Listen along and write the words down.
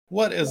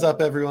What is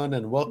up, everyone,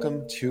 and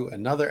welcome to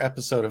another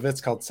episode of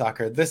It's Called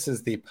Soccer. This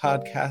is the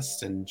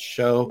podcast and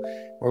show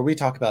where we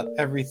talk about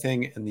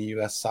everything in the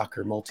U.S.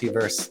 soccer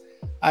multiverse.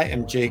 I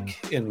am Jake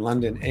in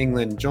London,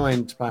 England,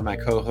 joined by my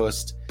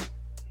co-host,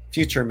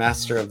 future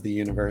master of the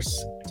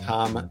universe,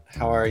 Tom.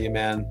 How are you,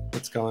 man?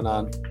 What's going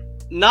on?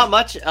 Not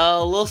much.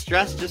 A little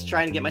stressed, just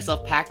trying to get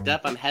myself packed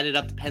up. I'm headed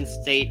up to Penn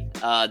State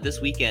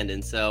this weekend,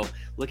 and so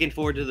looking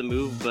forward to the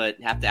move, but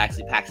have to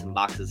actually pack some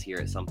boxes here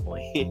at some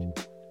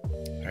point.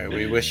 All right,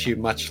 we wish you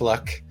much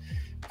luck.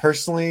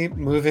 Personally,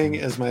 moving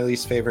is my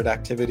least favorite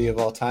activity of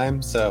all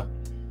time, so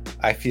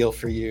I feel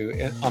for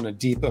you on a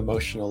deep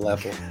emotional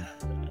level.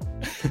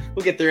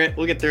 We'll get through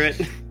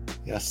it.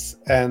 Yes,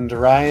 and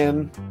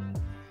Ryan,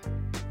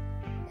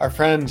 our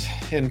friend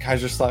in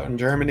Kaiserslautern,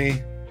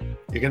 Germany,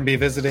 you're going to be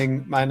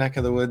visiting my neck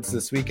of the woods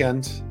this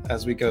weekend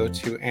as we go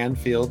to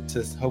Anfield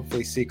to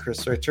hopefully see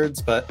Chris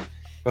Richards. But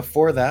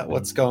before that,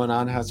 what's going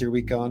on? How's your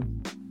week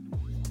going?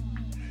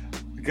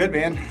 Good,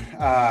 man.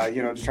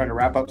 Just trying to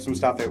wrap up some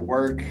stuff at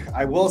work.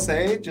 I will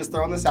say, just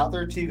throwing this out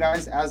there to you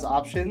guys as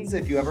options.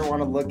 If you ever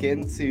want to look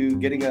into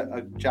getting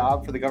a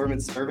job for the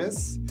government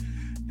service,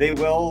 they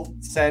will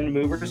send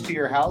movers to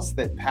your house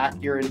that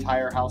pack your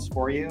entire house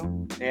for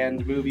you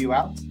and move you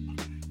out.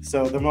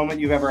 So the moment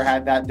you've ever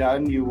had that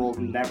done, you will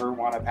never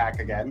want to pack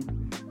again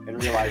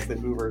and realize that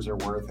movers are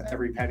worth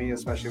every penny,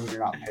 especially when you're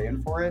not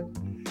paying for it.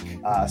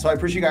 So I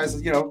appreciate you guys,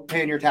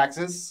 paying your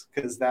taxes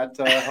because that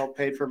helped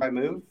pay for my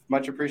move.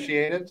 Much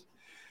appreciated.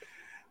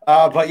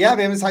 But yeah,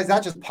 man, besides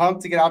that, just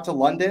pumped to get out to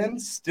London.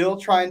 Still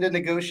trying to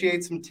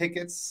negotiate some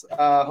tickets.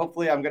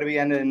 Hopefully I'm going to be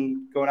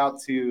going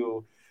out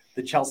to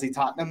the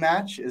Chelsea-Tottenham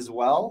match as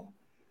well.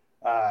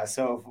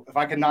 So if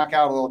I can knock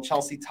out a little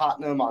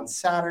Chelsea-Tottenham on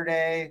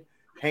Saturday,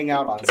 hang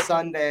out on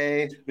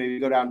Sunday, maybe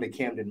go down to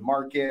Camden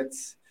Market,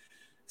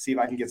 see if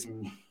I can get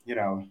some,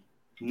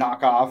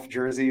 knockoff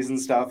jerseys and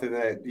stuff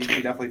that you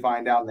can definitely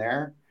find down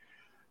there.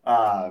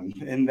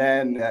 And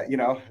then,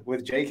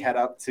 with Jake, head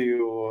up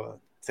to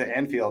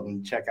Anfield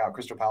and check out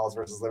Crystal Palace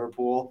versus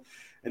Liverpool.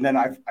 And then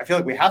I feel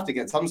like we have to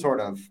get some sort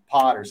of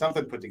pod or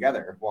something put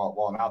together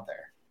while I'm out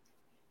there.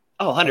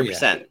 Oh,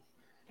 100%. Yeah.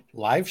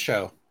 Live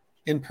show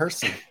in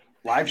person.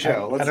 Live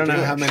show. I don't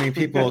know how many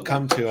people will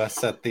come to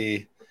us at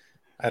the,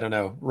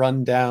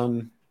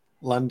 rundown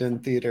London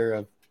theater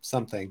of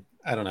something.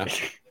 I don't know.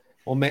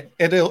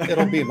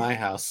 It'll be my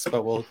house,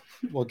 but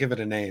we'll give it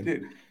a name.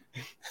 Dude,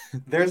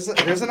 there's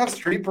enough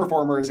street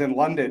performers in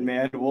London,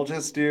 man. We'll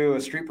just do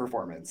a street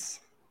performance.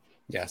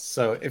 Yes.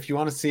 So if you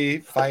want to see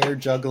fire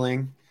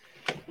juggling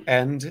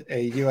and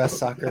a U.S.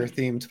 soccer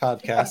themed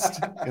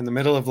podcast in the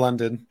middle of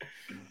London,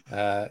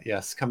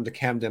 yes, come to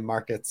Camden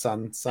Markets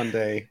on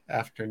Sunday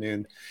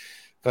afternoon.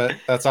 But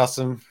that's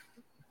awesome.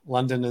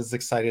 London is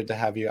excited to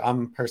have you.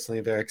 I'm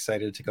personally very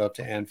excited to go up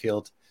to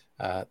Anfield.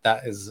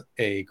 That is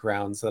a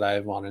grounds that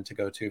I've wanted to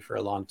go to for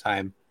a long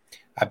time.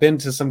 I've been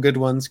to some good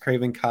ones,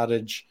 Craven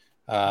Cottage,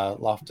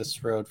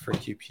 Loftus Road for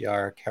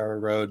QPR, Carrow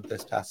Road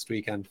this past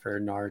weekend for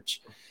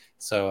Norwich.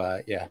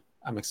 So,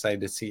 I'm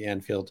excited to see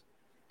Anfield.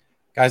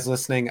 Guys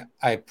listening,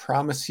 I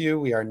promise you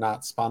we are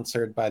not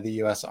sponsored by the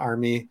U.S.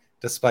 Army,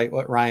 despite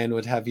what Ryan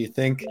would have you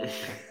think.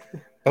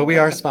 But we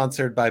are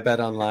sponsored by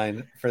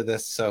BetOnline for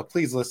this, so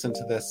please listen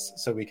to this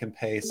so we can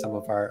pay some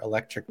of our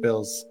electric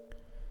bills.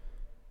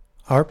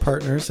 Our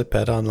partners at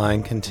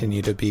BetOnline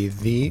continue to be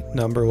the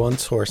number one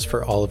source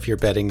for all of your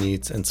betting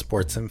needs and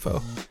sports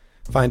info.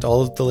 Find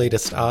all of the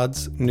latest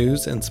odds,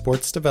 news, and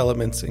sports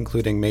developments,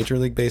 including Major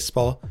League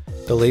Baseball,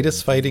 the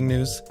latest fighting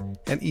news,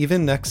 and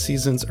even next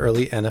season's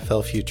early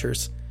NFL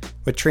futures.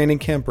 With training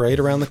camp right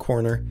around the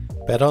corner,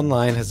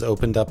 BetOnline has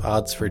opened up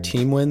odds for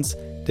team wins,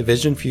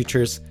 division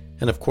futures,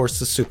 and of course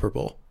the Super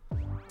Bowl.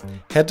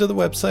 Head to the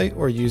website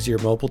or use your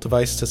mobile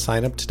device to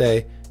sign up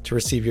today to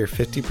receive your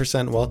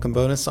 50% welcome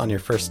bonus on your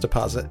first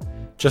deposit.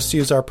 Just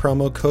use our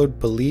promo code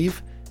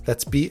BELIEVE,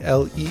 that's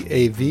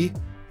BLEAV,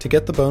 to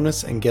get the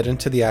bonus and get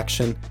into the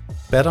action.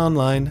 Bet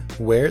online,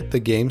 where the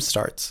game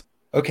starts.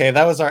 Okay,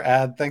 that was our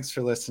ad. Thanks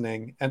for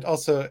listening. And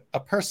also a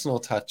personal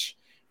touch.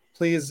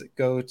 Please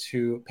go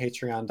to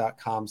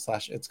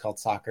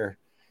patreon.com/itscalledsoccer.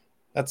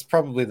 That's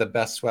probably the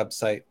best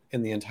website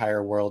in the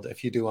entire world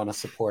if you do want to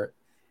support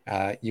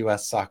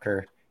U.S.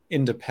 soccer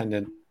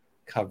independent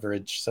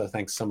coverage. So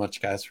thanks so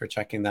much, guys, for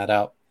checking that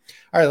out.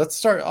 All right, let's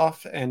start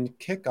off and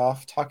kick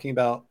off talking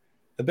about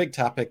the big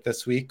topic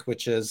this week,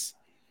 which is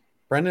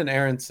Brenden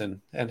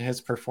Aaronson and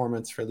his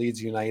performance for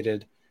Leeds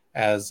United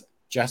as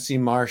Jesse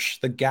Marsch,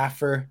 the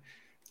gaffer,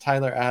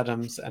 Tyler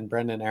Adams, and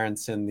Brenden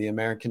Aaronson, the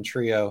American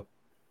trio,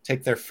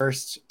 take their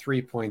first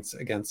 3 points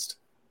against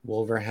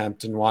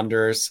Wolverhampton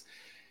Wanderers.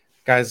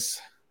 Guys,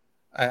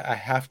 I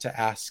have to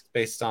ask,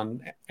 based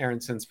on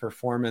Aaronson's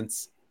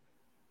performance,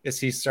 is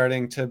he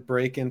starting to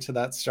break into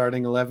that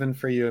starting 11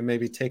 for you and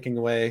maybe taking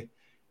away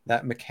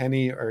that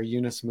McKennie or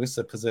Yunus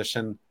Musa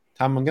position?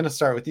 Tom, I'm going to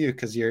start with you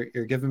because you're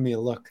giving me a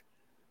look.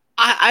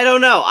 I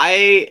don't know.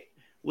 I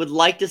would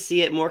like to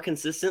see it more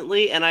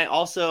consistently, and I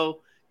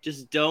also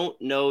just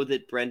don't know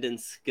that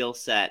Brendan's skill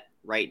set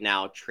right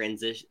now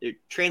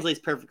translates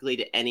perfectly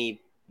to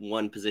any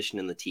one position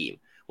in the team.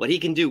 What he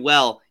can do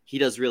well, he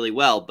does really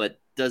well, but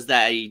does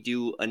that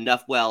do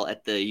enough well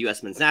at the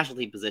U.S. men's national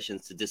team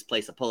positions to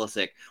displace a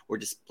Pulisic or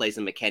displace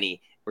a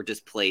McKennie or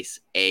displace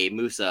a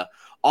Musa,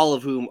 all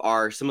of whom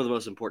are some of the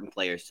most important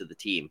players to the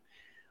team?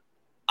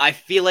 I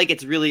feel like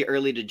it's really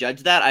early to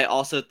judge that. I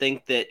also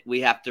think that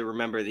we have to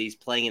remember that he's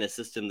playing in a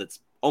system that's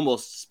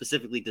almost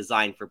specifically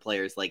designed for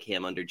players like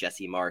him under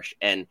Jesse Marsch,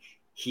 and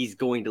he's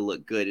going to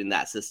look good in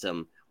that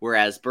system,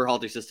 whereas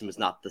Berhalter's system is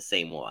not the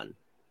same one.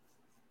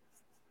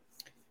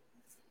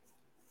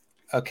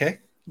 Okay,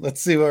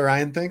 let's see what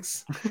Ryan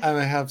thinks. I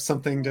might have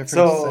something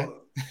different to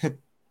say.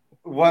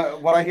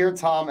 What I hear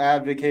Tom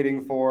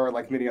advocating for,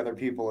 like many other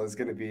people, is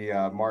going to be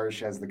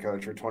Marsch as the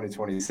coach for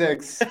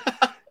 2026.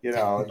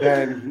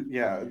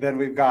 Then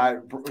we've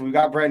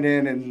got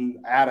Brendan and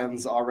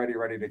Adams already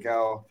ready to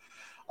go.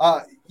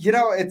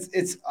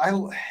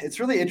 It's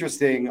really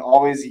interesting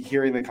always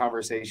hearing the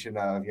conversation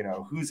of,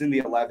 who's in the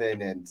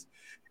 11, and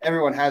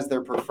everyone has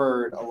their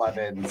preferred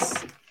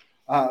 11s.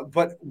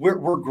 But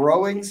we're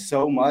growing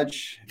so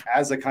much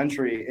as a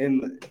country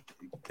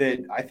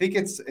that I think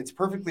it's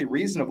perfectly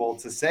reasonable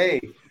to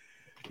say,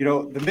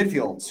 the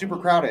midfield, super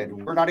crowded.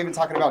 We're not even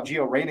talking about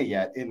Gio Reyna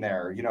yet in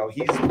there.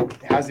 He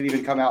hasn't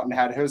even come out and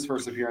had his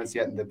first appearance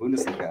yet in the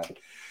Bundesliga.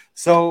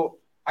 So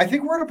I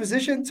think we're in a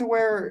position to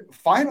where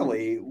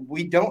finally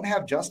we don't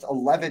have just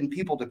 11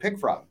 people to pick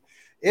from.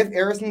 If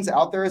Eriksen's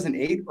out there as an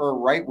 8 or a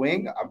right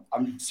wing,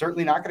 I'm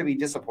certainly not going to be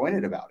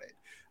disappointed about it.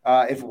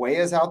 If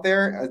Weah's out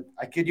there,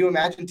 could you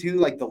imagine too,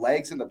 like the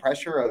legs and the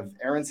pressure of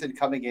Aaronson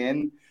coming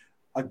in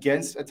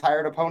against a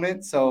tired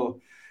opponent?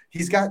 So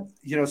he's got,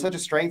 such a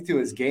strength to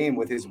his game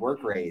with his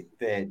work rate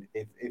that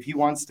if he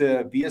wants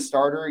to be a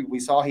starter, we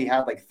saw he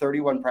had like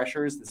 31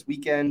 pressures this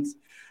weekend.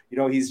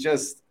 He's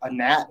just a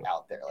gnat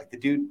out there. Like the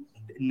dude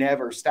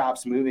never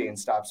stops moving and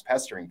stops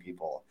pestering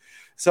people.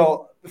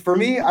 So for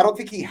me, I don't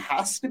think he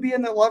has to be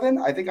in the 11.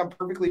 I think I'm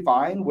perfectly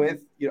fine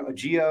with, a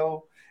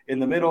Gio in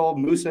the middle,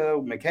 Musa,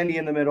 McKennie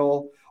in the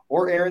middle,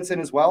 or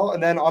Aaronson as well.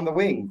 And then on the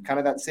wing, kind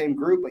of that same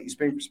group, but you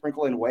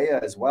sprinkle in Weah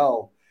as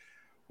well.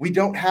 We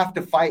don't have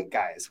to fight,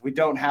 guys. We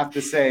don't have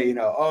to say,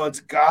 it's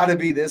got to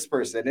be this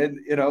person.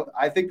 And,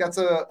 I think that's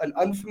an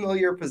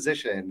unfamiliar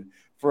position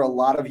for a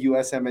lot of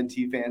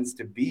USMNT fans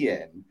to be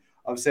in,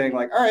 of saying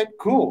like, all right,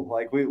 cool.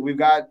 Like we've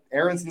got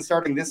Aaronson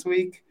starting this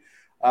week.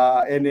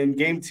 And in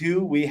game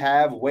 2, we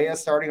have Weah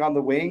starting on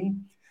the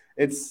wing.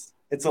 It's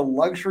a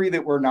luxury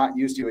that we're not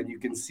used to. And you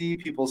can see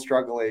people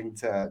struggling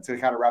to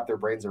kind of wrap their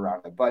brains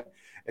around it. But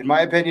in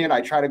my opinion, I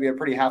try to be a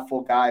pretty half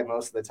full guy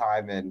most of the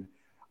time. And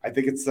I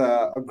think it's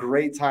a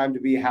great time to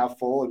be half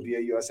full and be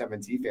a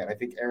USMNT fan. I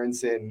think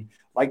Aaronson,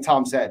 like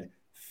Tom said,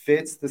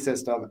 fits the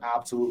system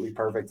absolutely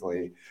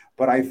perfectly.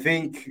 But I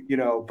think,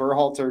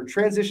 Berhalter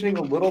transitioning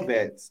a little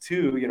bit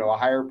to, a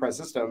higher press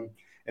system,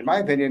 in my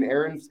opinion,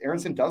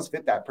 Aaronson does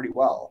fit that pretty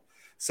well.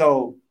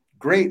 So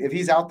great. If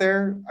he's out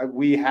there,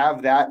 we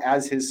have that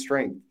as his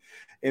strength.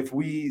 If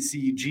we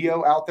see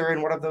Gio out there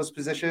in one of those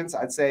positions,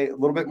 I'd say a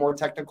little bit more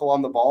technical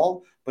on the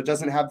ball, but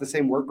doesn't have the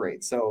same work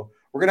rate. So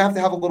we're going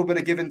to have a little bit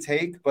of give and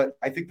take. But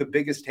I think the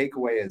biggest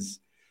takeaway is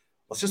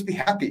let's just be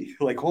happy.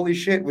 Like, holy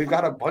shit, we've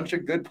got a bunch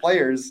of good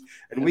players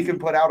and we can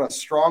put out a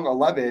strong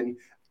 11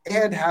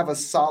 and have a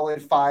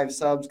solid 5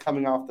 subs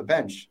coming off the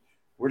bench.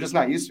 We're just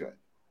not used to it.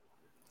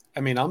 I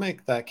mean, I'll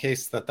make that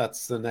case that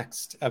that's the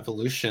next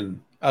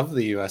evolution of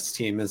the U.S.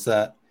 team, is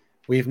that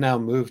we've now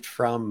moved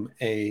from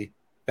a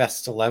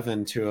best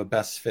 11 to a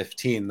best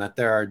 15, that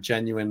there are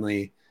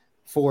genuinely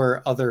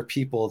 4 other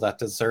people that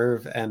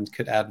deserve and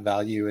could add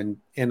value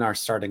in our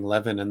starting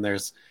 11. And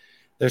there's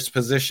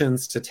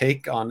positions to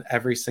take on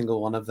every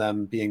single one of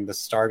them being the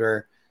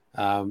starter,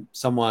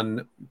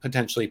 someone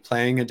potentially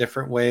playing a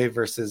different way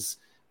versus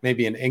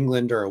maybe an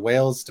England or a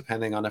Wales,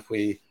 depending on if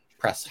we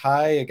press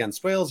high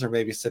against Wales or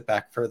maybe sit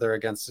back further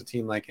against a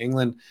team like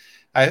England.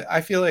 I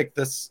feel like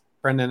this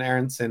Brenden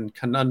Aaronson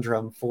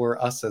conundrum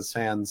for us as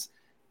fans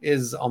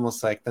is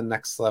almost like the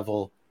next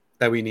level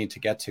that we need to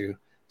get to.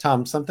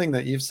 Tom, something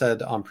that you've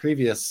said on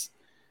previous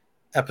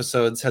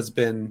episodes has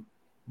been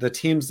the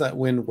teams that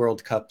win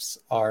World Cups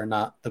are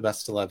not the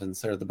best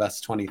 11s, they're the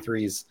best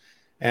 23s.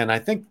 And I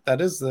think that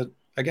is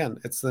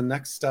it's the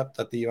next step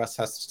that the US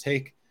has to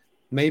take.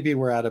 Maybe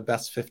we're at a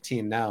best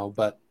 15 now,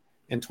 but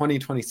in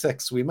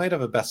 2026, we might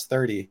have a best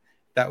 30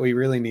 that we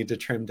really need to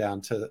trim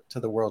down to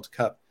the World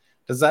Cup.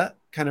 Does that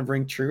kind of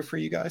ring true for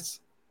you guys?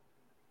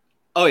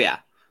 Oh, yeah.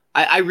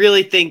 I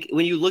really think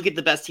when you look at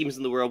the best teams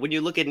in the world, when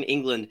you look at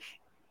England,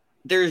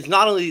 there's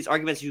not only these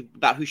arguments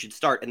about who should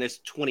start, and there's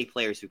 20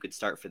 players who could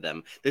start for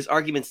them. There's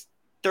arguments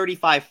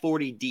 35,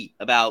 40 deep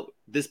about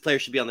this player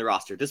should be on the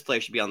roster. This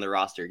player should be on the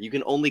roster. You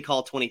can only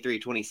call 23,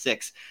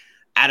 26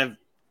 out of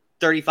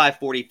 35,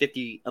 40,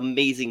 50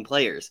 amazing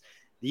players.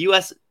 The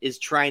U.S. is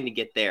trying to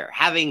get there.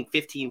 Having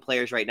 15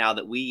 players right now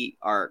that we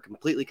are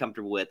completely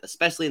comfortable with,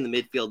 especially in the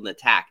midfield and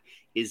attack,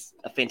 is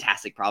a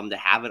fantastic problem to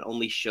have, and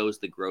only shows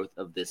the growth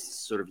of this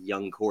sort of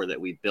young core that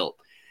we've built.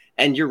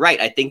 And you're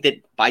right. I think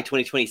that by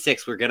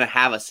 2026, we're going to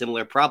have a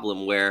similar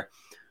problem where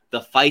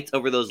the fights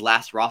over those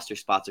last roster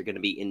spots are going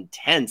to be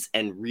intense,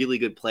 and really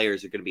good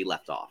players are going to be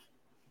left off.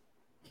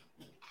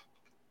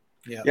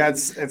 Yeah,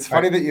 it's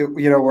funny that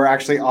we're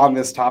actually on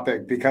this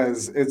topic,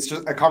 because it's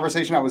just a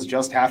conversation I was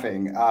just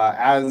having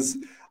as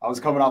I was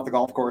coming off the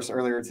golf course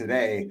earlier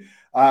today.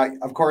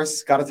 Of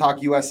course, got to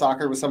talk U.S.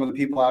 soccer with some of the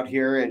people out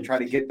here and try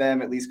to get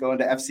them at least going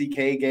to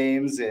FCK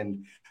games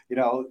and,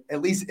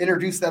 at least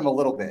introduce them a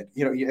little bit.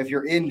 If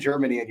you're in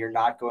Germany and you're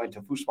not going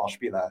to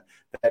Fußballspiele,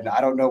 then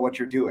I don't know what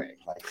you're doing.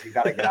 Like, you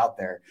got to get out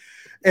there.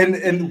 And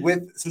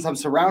since I'm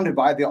surrounded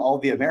by all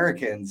the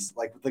Americans,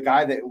 like the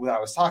guy that I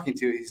was talking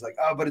to, he's like,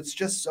 oh, but it's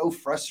just so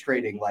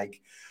frustrating.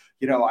 Like,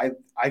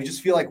 I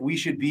just feel like we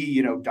should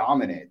be,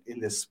 dominant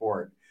in this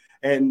sport.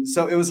 And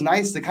so it was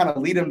nice to kind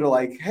of lead him to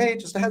like, hey,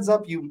 just a heads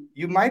up,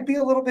 you might be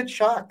a little bit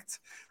shocked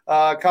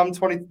come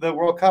the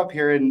World Cup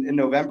here in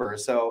November.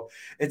 So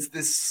it's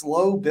this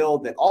slow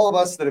build that all of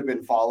us that have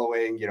been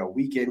following,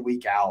 week in,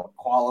 week out,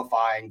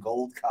 qualifying,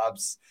 Gold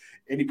Cups,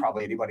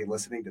 probably anybody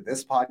listening to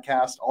this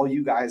podcast, all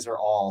you guys are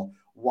all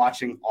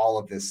watching all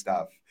of this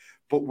stuff.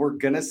 But we're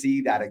going to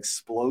see that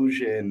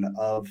explosion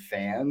of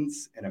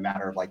fans in a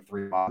matter of like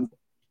 3 months.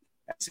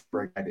 That's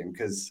super exciting,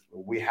 because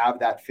we have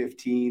that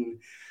 15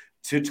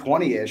 to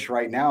 20-ish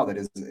right now that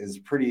is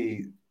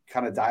pretty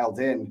kind of dialed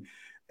in.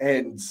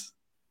 And,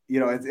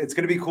 it's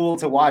going to be cool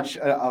to watch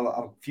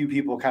a few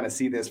people kind of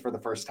see this for the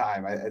first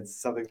time. It's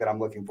something that I'm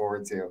looking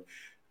forward to.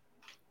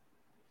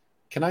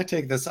 Can I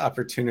take this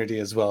opportunity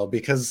as well?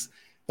 Because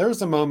there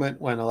was a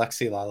moment when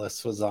Alexi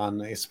Lalas was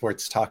on a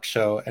sports talk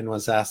show and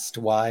was asked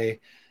why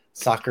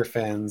soccer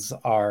fans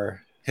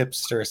are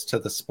hipsters to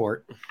the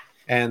sport.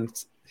 And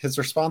his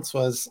response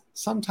was,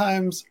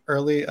 sometimes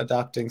early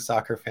adopting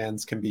soccer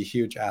fans can be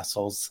huge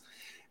assholes.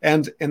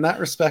 And in that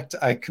respect,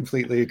 I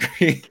completely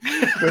agree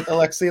with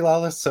Alexi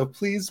Lalas. So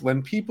please,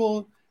 when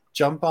people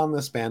jump on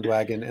this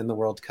bandwagon in the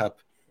World Cup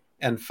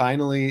and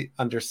finally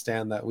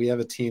understand that we have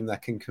a team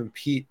that can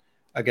compete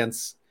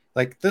against,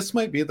 like, this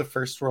might be the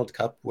first World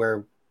Cup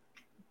where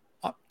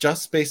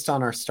just based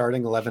on our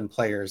starting 11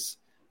 players,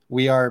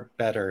 we are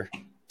better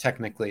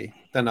technically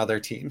than other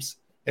teams.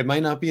 It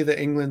might not be the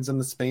Englands and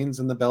the Spains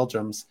and the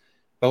Belgiums,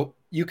 but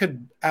you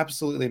could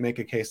absolutely make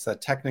a case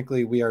that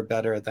technically we are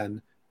better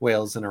than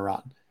Wales and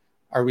Iran.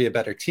 Are we a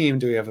better team?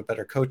 Do we have a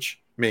better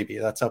coach? Maybe.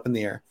 That's up in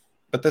the air.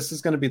 But this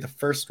is going to be the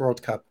first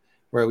World Cup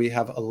where we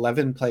have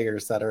 11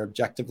 players that are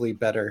objectively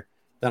better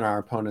than our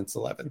opponent's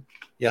 11.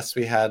 Yes,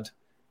 we had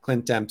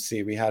Clint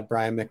Dempsey, we had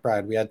Brian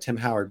McBride, we had Tim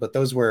Howard, but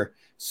those were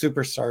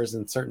superstars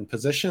in certain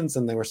positions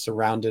and they were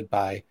surrounded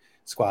by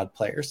squad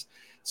players.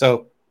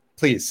 So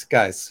please,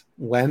 guys,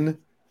 when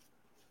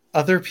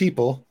other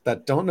people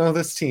that don't know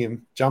this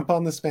team jump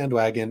on this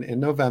bandwagon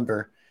in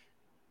November,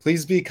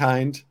 please be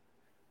kind.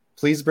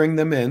 Please bring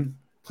them in.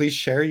 Please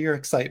share your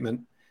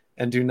excitement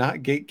and do not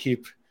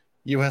gatekeep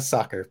U.S.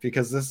 soccer,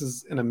 because this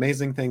is an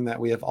amazing thing that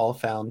we have all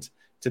found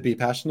to be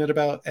passionate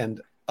about,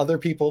 and other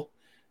people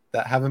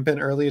that haven't been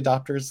early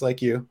adopters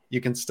like you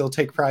can still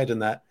take pride in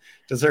that,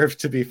 deserve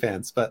to be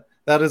fans. But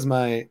that is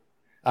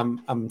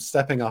I'm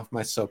stepping off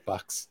my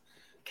soapbox.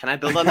 Can I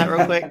build on that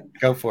real quick?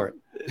 Go for it.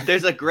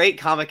 There's a great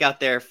comic out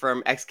there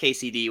from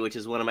XKCD, which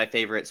is one of my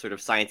favorite sort of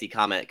sciencey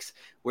comics,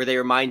 where they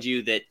remind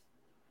you that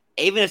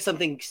even if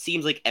something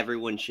seems like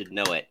everyone should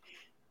know it,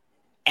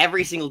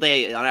 every single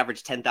day, on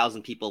average,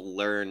 10,000 people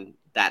learn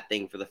that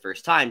thing for the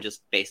first time,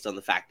 just based on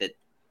the fact that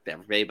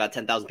everybody, about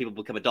 10,000 people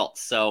become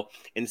adults. So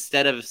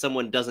instead of, if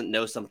someone doesn't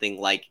know something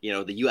like,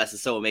 the U.S.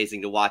 is so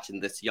amazing to watch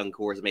and this young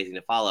core is amazing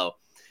to follow,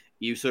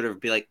 you sort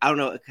of be like, I don't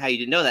know how you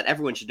didn't know that.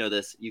 Everyone should know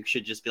this. You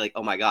should just be like,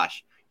 oh my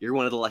gosh, you're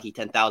one of the lucky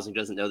 10,000 who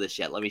doesn't know this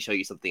yet. Let me show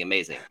you something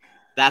amazing.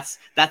 That's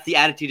the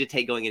attitude to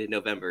take going into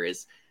November.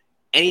 Is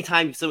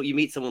anytime you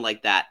meet someone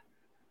like that,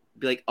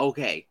 be like,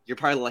 okay, you're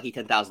part of the lucky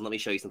 10,000. Let me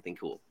show you something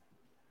cool.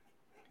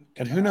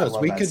 And who knows?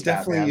 We could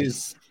definitely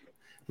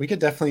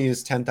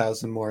use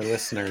 10,000 more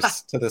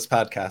listeners to this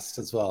podcast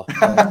as well.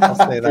 I'll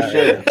say that.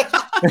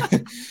 Sure.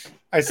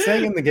 I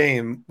sang in the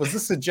game. Was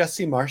this a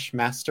Jesse Marsch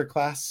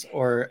masterclass,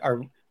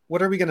 or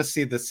what are we going to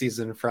see this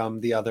season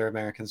from the other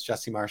Americans,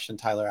 Jesse Marsch and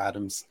Tyler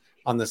Adams,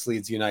 on this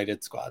Leeds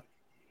United squad?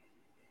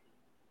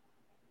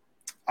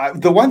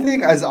 The one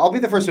thing, as I'll be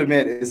the first to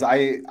admit, is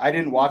I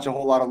didn't watch a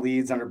whole lot of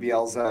Leeds under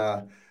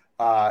Bielsa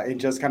and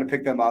just kind of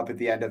picked them up at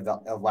the end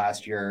of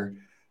last year.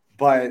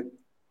 But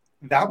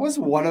that was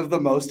one of the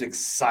most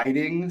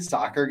exciting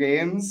soccer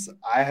games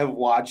I have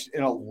watched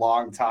in a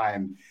long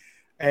time.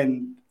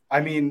 And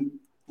I mean,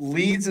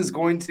 Leeds is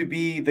going to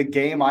be the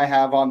game I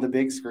have on the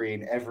big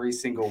screen every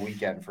single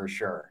weekend for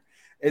sure.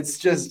 It's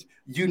just,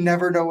 you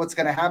never know what's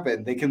going to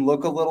happen. They can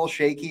look a little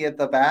shaky at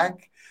the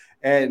back,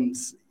 and,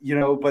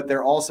 but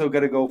they're also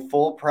going to go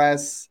full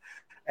press,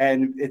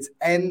 and it's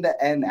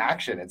end-to-end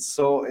action. It's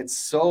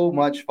so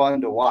much fun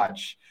to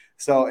watch.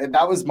 So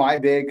that was my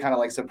big kind of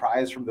like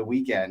surprise from the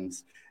weekend.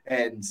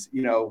 And,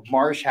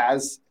 Marsch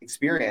has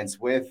experience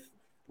with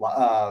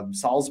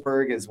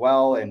Salzburg as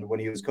well. And when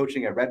he was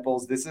coaching at Red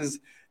Bulls, this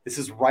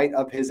is right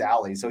up his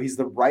alley. So he's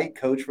the right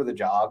coach for the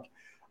job.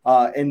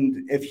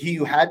 And if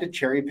you had to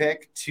cherry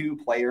pick 2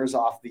 players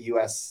off the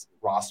U.S.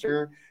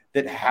 roster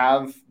that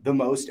have the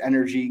most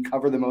energy,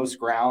 cover the most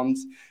ground,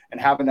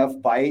 and have enough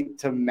bite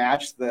to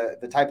match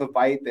the type of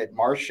bite that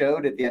Marsh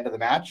showed at the end of the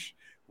match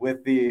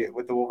with the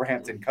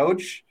Wolverhampton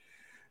coach,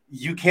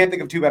 you can't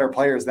think of 2 better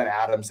players than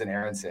Adams and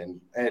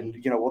Aronson. And,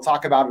 we'll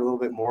talk about it a little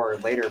bit more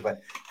later,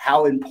 but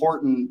how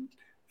important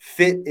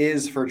fit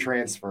is for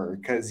transfer,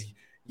 because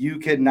you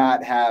could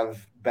not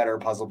have better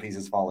puzzle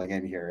pieces falling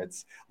in here.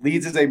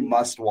 Leeds is a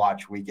must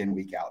watch week in,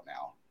 week out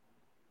now.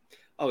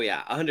 Oh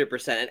yeah,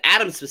 100%. And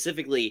Adams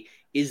specifically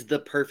is the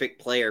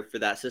perfect player for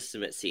that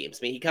system, it seems.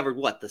 I mean, he covered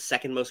the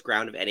second most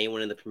ground of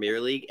anyone in the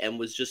Premier League and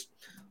was just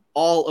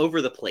all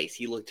over the place.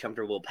 He looked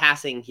comfortable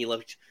passing. He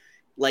looked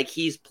like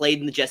he's played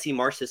in the Jesse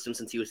Marsh system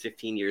since he was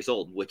 15 years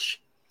old,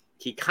 which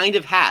he kind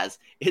of has.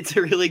 It's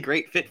a really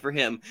great fit for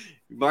him.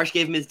 Marsh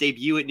gave him his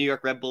debut at New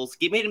York Red Bulls.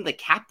 He made him the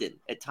captain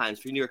at times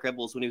for New York Red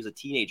Bulls when he was a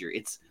teenager.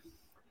 It's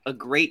a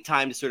great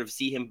time to sort of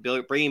see him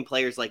bringing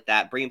players like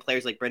that, bringing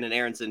players like Brendan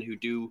Aronson who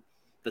do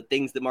the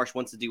things that Marsh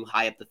wants to do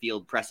high up the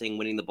field, pressing,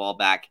 winning the ball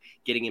back,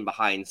 getting in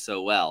behind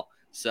so well.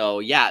 So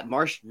yeah,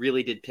 Marsh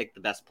really did pick the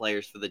best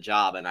players for the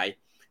job. And I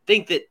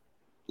think that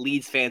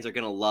Leeds fans are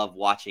going to love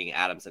watching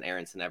Adams and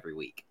Aronson every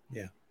week.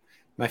 Yeah.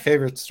 My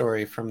favorite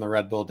story from the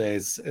Red Bull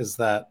days is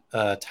that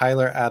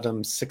Tyler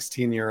Adams,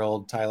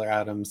 16-year-old Tyler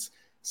Adams,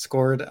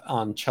 scored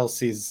on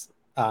Jose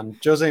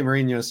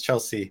Mourinho's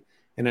Chelsea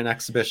in an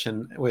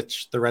exhibition,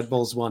 which the Red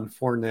Bulls won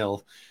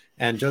 4-0.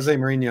 And Jose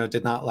Mourinho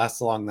did not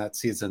last long that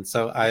season.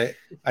 So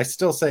I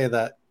still say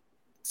that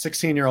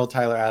 16-year-old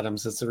Tyler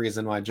Adams is the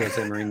reason why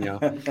Jose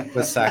Mourinho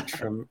was sacked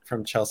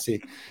from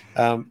Chelsea.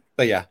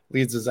 But yeah,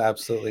 Leeds is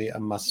absolutely a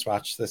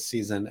must-watch this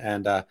season.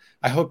 And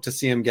I hope to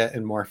see him get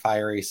in more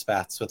fiery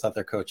spats with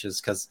other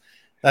coaches, because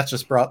that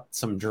just brought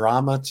some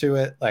drama to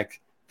it.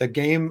 Like the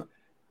game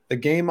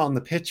on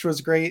the pitch was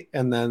great,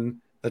 and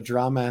then the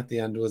drama at the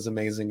end was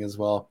amazing as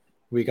well.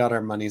 We got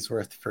our money's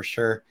worth for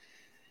sure.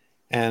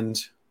 And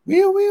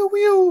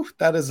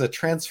that is a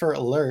transfer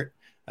alert.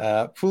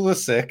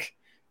 Pulisic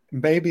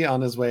may be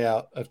on his way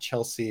out of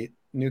Chelsea.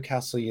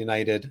 Newcastle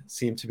United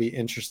seem to be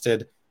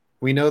interested.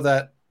 We know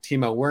that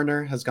Timo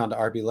Werner has gone to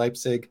RB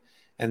Leipzig,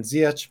 and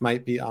Ziyech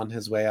might be on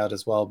his way out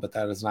as well, but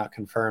that is not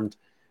confirmed.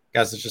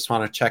 Guys, I just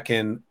want to check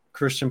in.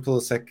 Christian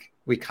Pulisic,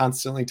 we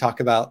constantly talk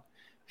about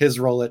his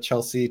role at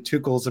Chelsea,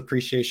 Tuchel's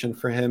appreciation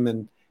for him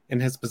and in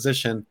his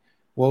position.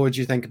 What would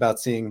you think about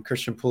seeing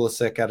Christian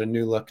Pulisic at a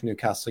new look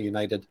Newcastle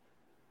United?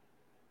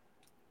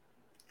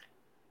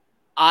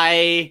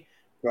 I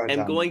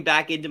am going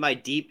back into my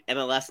deep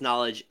MLS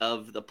knowledge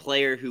of the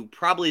player who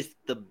probably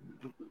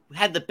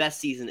had the best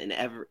season in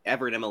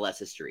ever in MLS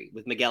history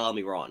with Miguel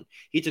Almiron.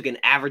 He took an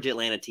average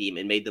Atlanta team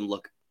and made them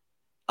look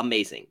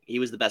amazing. He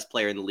was the best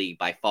player in the league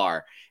by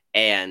far,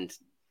 and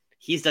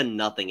he's done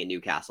nothing in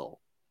Newcastle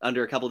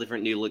under a couple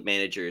different new look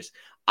managers.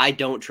 I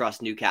don't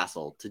trust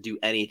Newcastle to do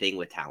anything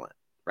with talent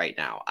right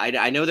now.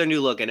 I know they're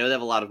new look. I know they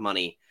have a lot of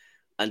money.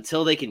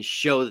 Until they can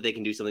show that they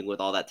can do something with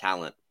all that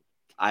talent,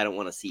 I don't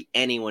want to see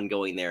anyone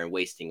going there and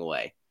wasting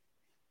away.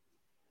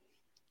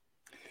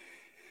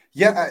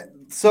 Yeah,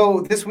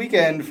 so this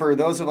weekend, for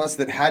those of us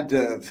that had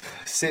to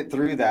sit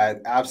through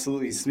that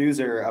absolutely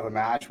snoozer of a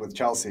match with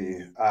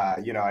Chelsea,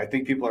 I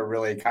think people are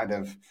really kind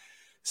of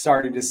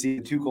starting to see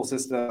the Tuchel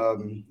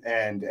system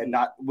and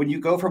not, when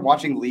you go from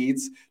watching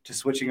Leeds to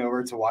switching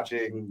over to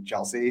watching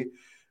Chelsea,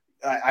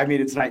 I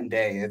mean, it's night and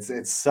day.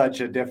 It's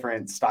such a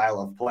different style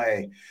of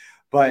play.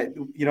 But,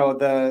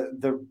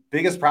 the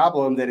biggest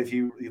problem that if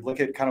you look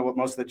at kind of what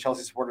most of the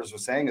Chelsea supporters were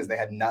saying is they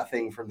had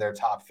nothing from their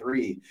top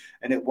 3.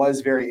 And it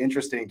was very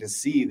interesting to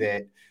see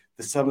that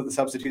some of the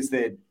substitutes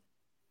that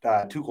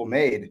Tuchel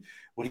made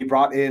when he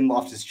brought in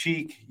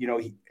Loftus-Cheek,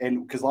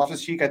 and because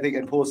Loftus-Cheek, I think,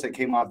 and Pulisic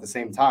came on at the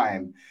same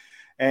time.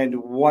 And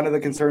one of the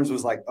concerns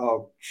was like,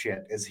 oh,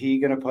 shit, is he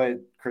going to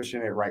put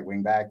Christian at right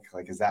wing back?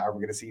 Like, are we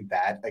going to see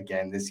that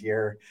again this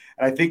year?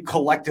 And I think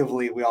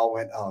collectively we all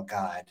went, oh,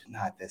 God,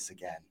 not this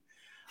again.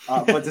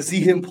 But to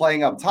see him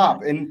playing up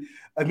top, and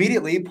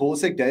immediately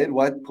Pulisic did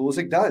what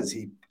Pulisic does.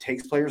 He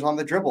takes players on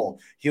the dribble.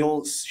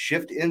 He'll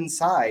shift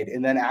inside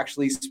and then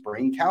actually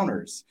spring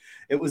counters.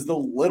 It was the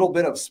little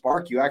bit of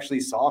spark you actually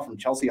saw from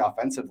Chelsea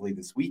offensively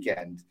this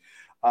weekend.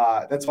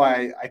 That's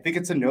why I think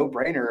it's a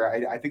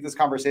no-brainer. I think this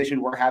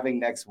conversation we're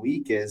having next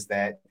week is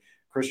that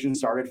Christian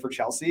started for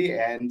Chelsea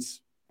and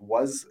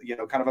was,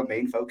 kind of a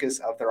main focus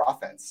of their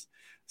offense.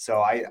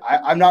 So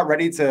I'm not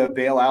ready to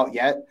bail out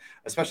yet,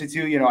 especially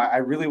too, I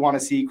really want to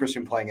see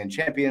Christian playing in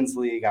Champions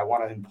League. I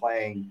want him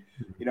playing,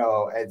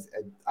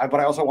 but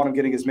I also want him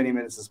getting as many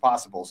minutes as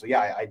possible. So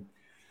yeah,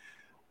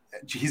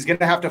 he's going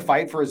to have to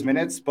fight for his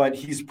minutes, but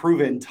he's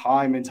proven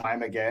time and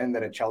time again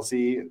that at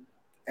Chelsea,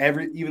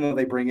 even though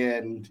they bring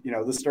in,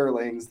 the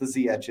Sterlings, the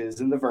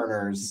Ziyech's and the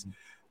Werners,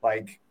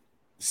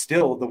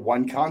 still the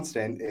one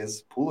constant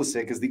is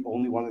Pulisic is the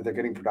only one that they're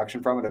getting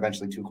production from, and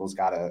eventually Tuchel's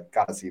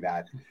gotta see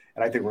that.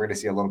 And I think we're going to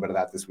see a little bit of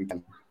that this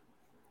weekend.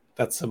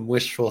 That's some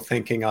wishful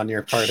thinking on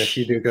your part. If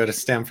you do go to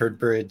Stamford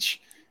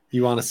Bridge,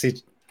 you want to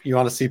see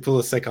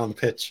Pulisic on the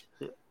pitch.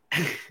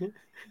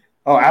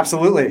 Oh,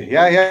 absolutely.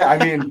 Yeah, yeah.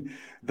 I mean,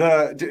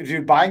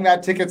 dude, buying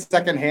that ticket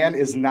secondhand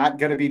is not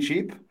going to be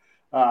cheap.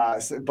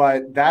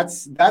 But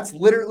that's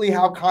literally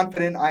how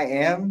confident I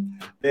am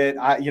that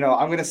I'm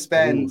going to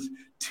spend Ooh.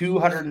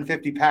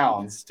 250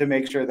 pounds to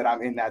make sure that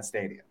I'm in that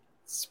stadium.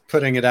 It's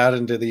putting it out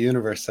into the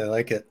universe. I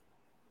like it.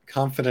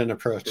 Confident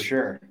For approach.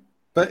 sure.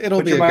 But it'll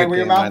Put be your a money good where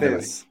your game mouth either way.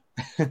 is.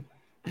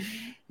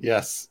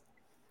 Yes.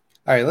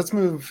 All right, let's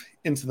move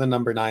into the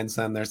number nines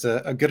then. There's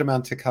a good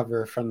amount to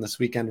cover from this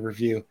weekend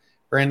review.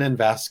 Brandon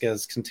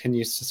Vasquez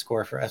continues to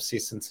score for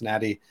FC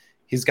Cincinnati.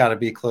 He's got to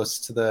be close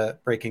to the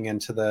breaking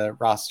into the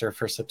roster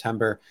for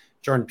September.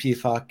 Jordan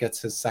Pefok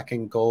gets his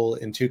second goal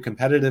in 2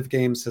 competitive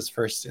games, his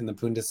first in the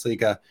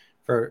Bundesliga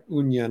for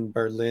Union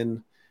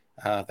Berlin,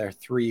 their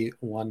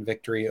 3-1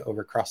 victory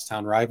over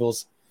crosstown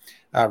rivals.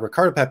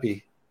 Ricardo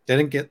Pepi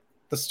didn't get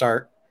the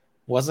start,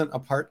 wasn't a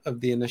part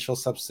of the initial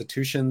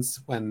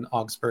substitutions when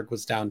Augsburg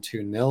was down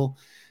 2-0.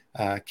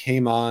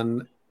 Came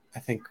on, I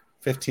think,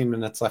 15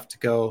 minutes left to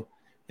go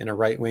in a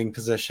right wing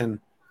position.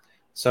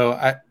 So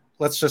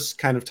let's just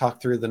kind of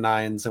talk through the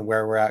nines and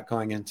where we're at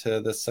going into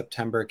the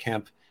September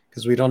camp,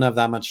 because we don't have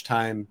that much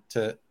time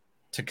to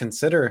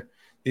consider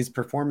these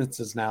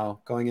performances now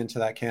going into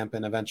that camp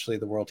and eventually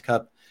the World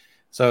Cup.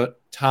 So,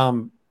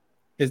 Tom,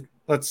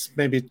 let's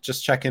maybe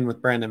just check in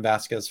with Brandon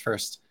Vasquez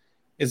first.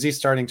 Is he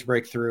starting to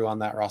break through on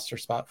that roster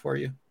spot for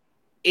you?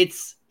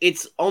 It's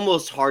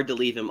almost hard to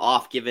leave him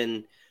off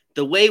given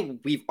the way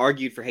we've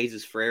argued for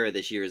Jesus Ferreira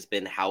this year has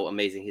been how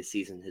amazing his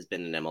season has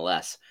been in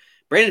MLS.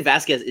 Brandon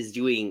Vasquez is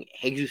doing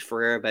Jesus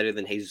Ferreira better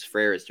than Jesus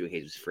Ferreira is doing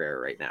Jesus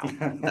Ferreira right now.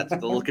 That's a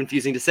little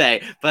confusing to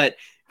say, but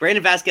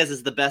Brandon Vasquez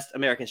is the best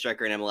American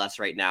striker in MLS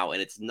right now,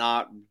 and it's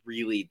not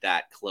really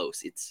that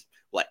close. It's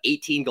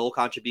 18 goal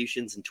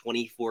contributions in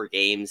 24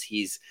 games.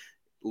 He's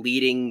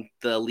leading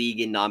the league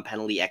in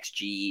non-penalty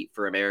XG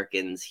for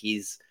Americans.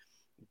 He's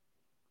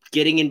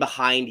getting in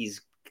behind.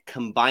 He's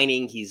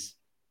combining. He's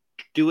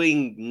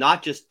doing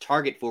not just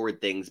target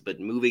forward things, but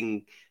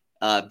moving,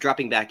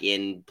 dropping back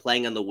in,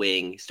 playing on the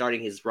wing,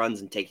 starting his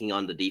runs and taking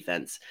on the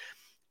defense.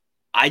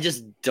 I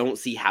just don't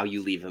see how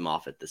you leave him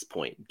off at this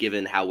point,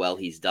 given how well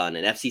he's done.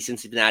 And FC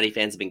Cincinnati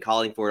fans have been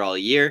calling for it all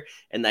year,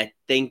 and I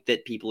think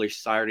that people are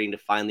starting to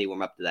finally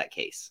warm up to that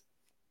case.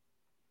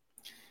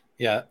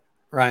 Yeah,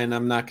 Ryan,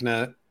 I'm not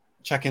going to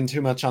check in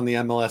too much on the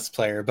MLS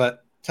player,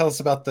 but tell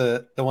us about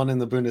the one in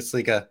the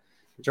Bundesliga,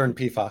 Jordan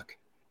Pefok.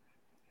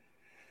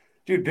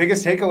 Dude,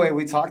 biggest takeaway,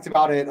 we talked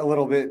about it a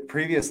little bit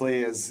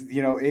previously, is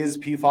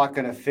Pefok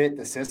going to fit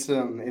the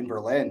system in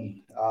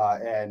Berlin?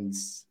 And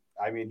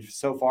I mean,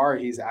 so far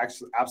he's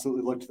actually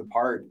absolutely looked the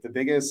part. The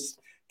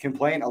biggest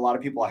complaint a lot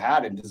of people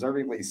had, and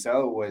deservingly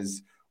so,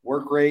 was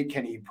work rate.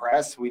 Can he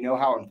press? We know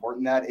how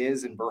important that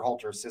is in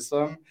Berhalter's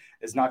system.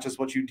 It's not just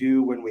what you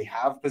do when we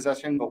have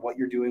possession, but what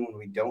you're doing when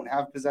we don't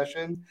have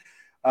possession.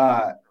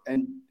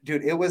 And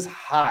dude, it was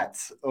hot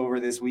over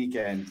this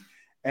weekend.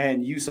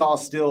 And you saw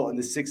still in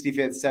the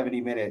 65th,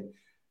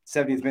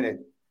 70th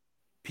minute,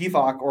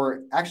 Pefok,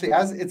 or actually,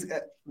 as it's,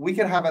 we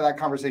can have that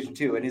conversation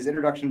too. In his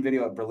introduction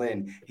video at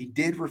Berlin, he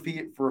did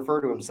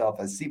refer to himself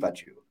as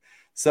Sibachu.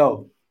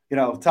 So,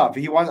 tough.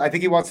 I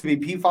think he wants to be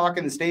Pefok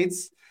in the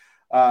States,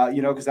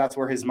 because that's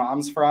where his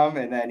mom's from.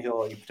 And then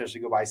he'll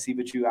potentially go by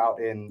Sibachu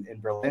out in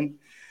Berlin.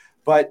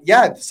 But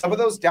yeah, some of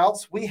those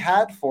doubts we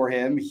had for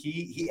him,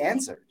 he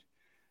answered.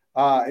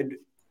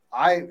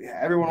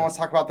 Everyone wants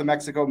to talk about the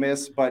Mexico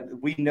miss, but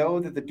we know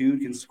that the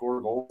dude can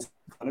score goals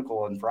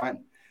clinical in front.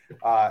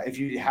 If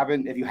you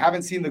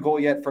haven't seen the goal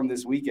yet from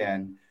this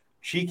weekend,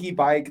 cheeky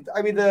bike.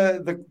 I mean,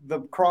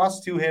 the cross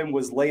to him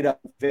was laid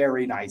up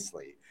very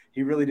nicely.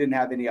 He really didn't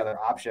have any other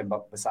option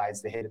but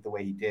besides to hit it the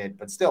way he did.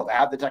 But still, to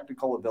have the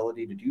technical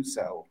ability to do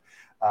so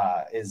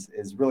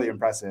is really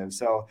impressive.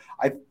 So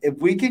if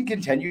we can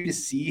continue to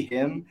see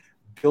him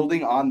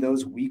building on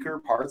those weaker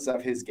parts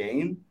of his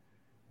game,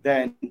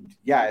 then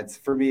yeah,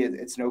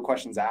 it's no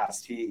questions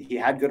asked. He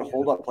had good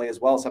hold up play as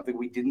well, something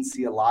we didn't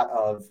see a lot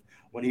of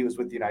when he was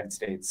with the United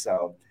States.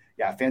 So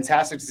yeah,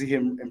 fantastic to see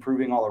him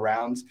improving all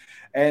around.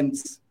 And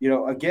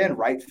again,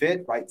 right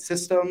fit, right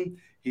system.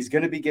 He's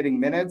going to be getting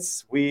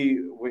minutes.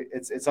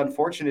 It's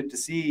unfortunate to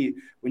see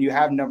when you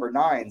have number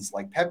nines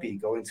like Pepi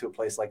going to a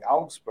place like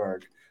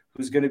Augsburg,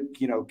 who's going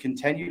to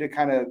continue to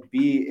kind of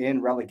be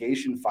in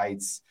relegation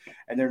fights,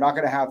 and they're not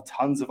going to have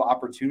tons of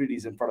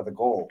opportunities in front of the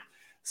goal.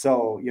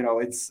 So,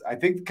 I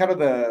think kind of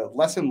the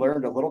lesson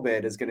learned a little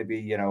bit is going to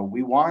be,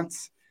 we want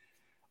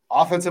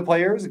offensive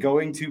players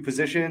going to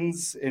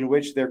positions in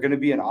which they're going to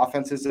be in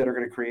offenses that are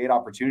going to create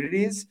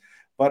opportunities.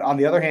 But on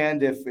the other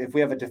hand, if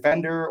we have a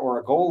defender or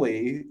a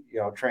goalie,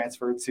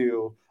 transferred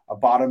to a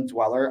bottom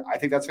dweller, I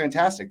think that's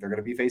fantastic. They're going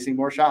to be facing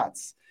more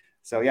shots.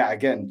 So yeah,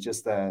 again,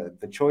 just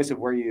the choice of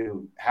where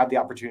you have the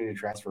opportunity to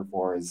transfer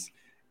for is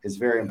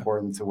very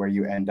important to where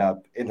you end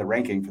up in the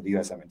ranking for the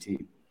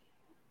USMNT.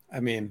 I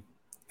mean,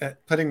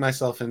 putting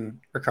myself in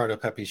Ricardo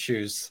Pepi's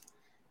shoes,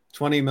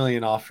 20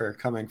 million offer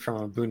coming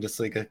from a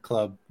Bundesliga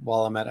club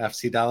while I'm at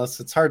FC Dallas.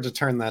 It's hard to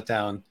turn that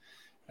down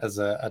as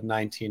a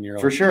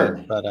 19-year-old. For sure.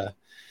 Kid. But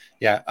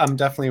Yeah, I'm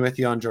definitely with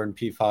you on Jordan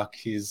Pefok.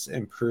 He's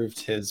improved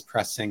his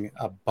pressing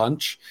a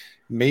bunch.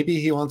 Maybe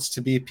he wants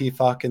to be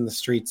Pefok in the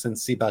streets and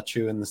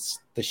Sibachu in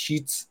the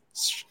sheets.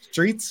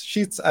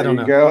 I don't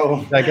know.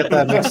 Go. Did I get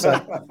that mixed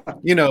up?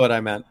 You know what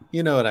I meant.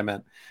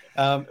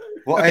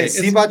 Well, okay,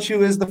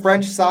 Sibachu is the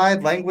French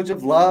side, language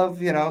of love,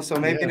 so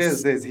maybe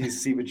yes. it is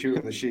he's Sibachu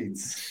in the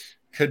sheets.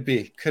 Could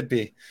be.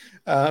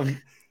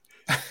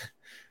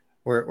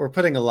 We're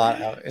putting a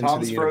lot out into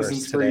Tom's the universe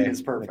frozen screen today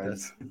is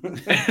perfect.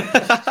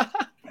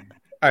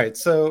 All right,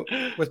 so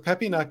with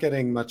Pepi not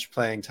getting much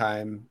playing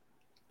time,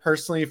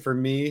 personally for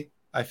me,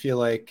 I feel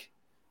like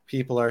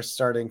people are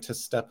starting to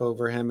step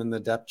over him in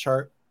the depth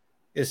chart.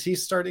 Is he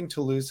starting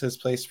to lose his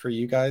place for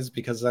you guys?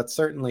 Because that's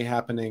certainly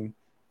happening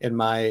in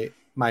my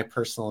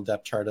personal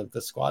depth chart of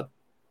the squad.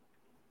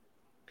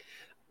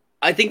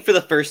 I think for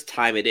the first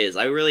time it is.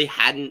 I really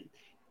hadn't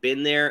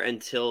been there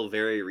until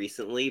very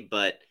recently,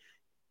 but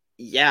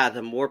yeah,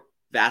 the more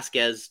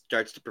Vasquez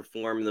starts to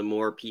perform, the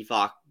more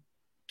Pefok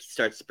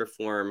starts to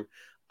perform.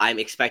 I'm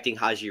expecting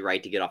Haji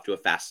Wright to get off to a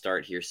fast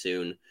start here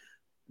soon.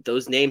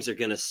 Those names are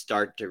going to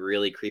start to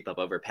really creep up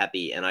over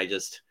Pepi, and I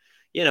just,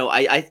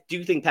 I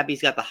do think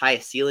Pepi's got the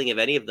highest ceiling of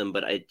any of them,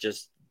 but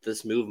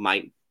this move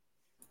might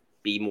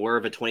be more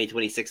of a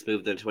 2026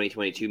 move than a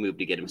 2022 move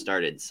to get him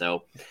started.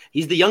 So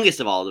he's the youngest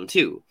of all of them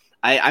too.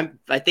 I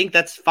think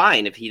that's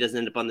fine if he doesn't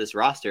end up on this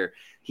roster.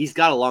 He's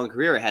got a long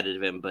career ahead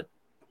of him, but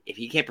if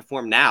he can't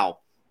perform now,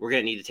 we're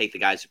going to need to take the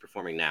guys who are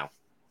performing now.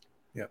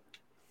 Yep.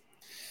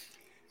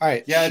 All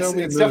right. Yeah,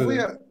 it's definitely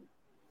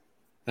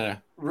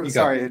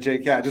sorry,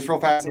 Jake. Yeah, just real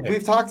fast. Yeah.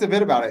 We've talked a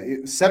bit about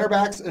it. Center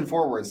backs and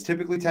forwards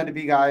typically tend to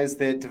be guys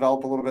that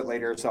develop a little bit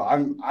later. So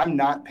I'm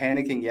not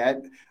panicking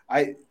yet.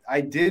 I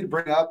did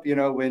bring up,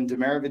 when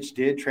Demirovic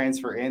did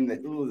transfer in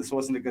that, this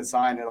wasn't a good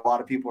sign. And a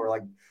lot of people are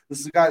like, this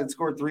is a guy that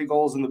scored 3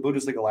 goals in the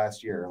Bundesliga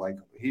last year. Like,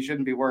 he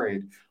shouldn't be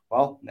worried.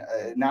 Well,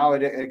 now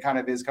it kind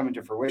of is coming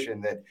to fruition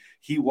that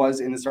he was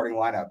in the starting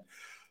lineup.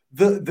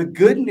 The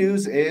good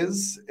news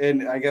is,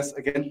 and I guess,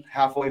 again,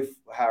 halfway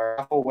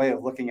way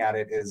of looking at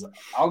it is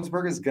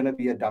Augsburg is going to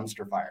be a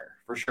dumpster fire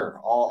for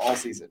sure all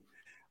season.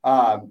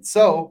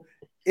 So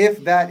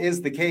if that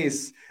is the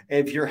case,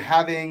 if you're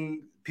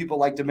having people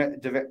like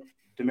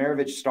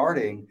Demirovic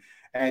starting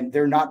and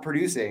they're not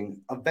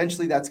producing,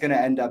 eventually that's going to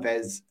end up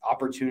as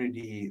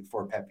opportunity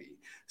for Pepi.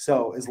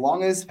 So as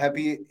long as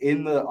Pepi,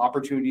 in the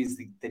opportunities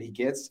that he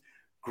gets,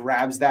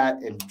 grabs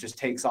that and just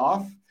takes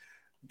off,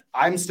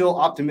 I'm still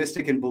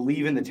optimistic and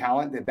believe in the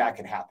talent that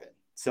could happen.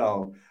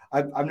 So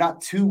I'm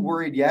not too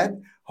worried yet.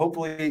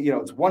 Hopefully,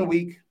 it's 1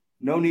 week.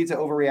 No need to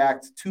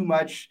overreact too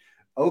much.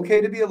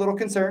 Okay to be a little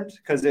concerned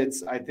because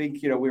I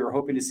think, we were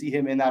hoping to see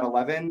him in that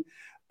 11.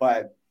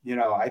 But,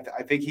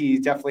 I think he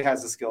definitely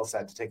has the skill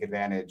set to take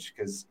advantage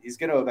because he's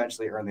going to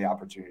eventually earn the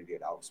opportunity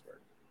at Augsburg.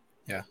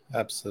 Yeah,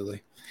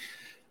 absolutely.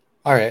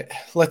 All right,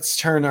 let's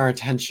turn our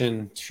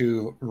attention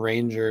to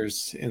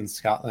Rangers in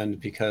Scotland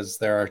because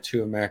there are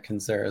 2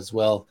 Americans there as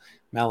well.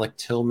 Malik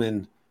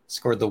Tillman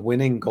scored the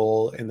winning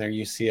goal in their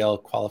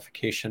UCL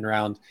qualification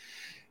round,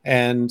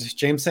 and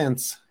James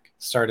Sands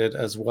started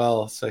as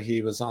well, so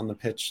he was on the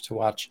pitch to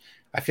watch.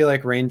 I feel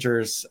like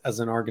Rangers as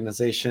an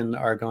organization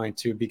are going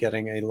to be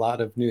getting a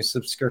lot of new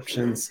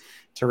subscriptions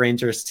to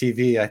Rangers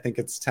TV. I think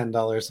it's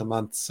 $10 a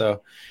month.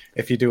 So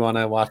if you do want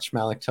to watch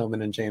Malik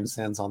Tillman and James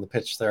Sands on the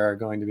pitch, there are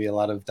going to be a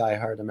lot of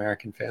diehard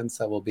American fans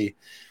that will be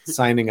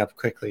signing up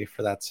quickly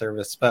for that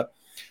service. But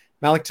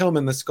Malik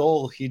Tillman, this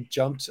goal, he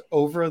jumped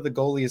over the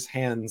goalie's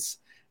hands,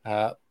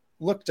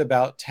 looked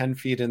about 10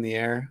 feet in the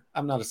air.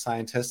 I'm not a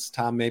scientist.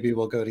 Tom, maybe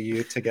we'll go to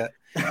you to get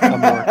a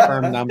more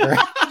firm number.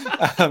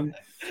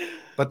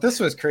 But this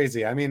was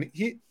crazy. I mean,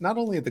 he not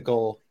only the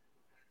goal,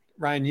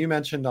 Ryan, you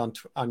mentioned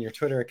on your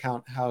Twitter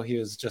account how he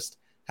was just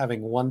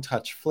having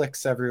one-touch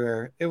flicks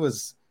everywhere. It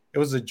was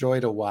a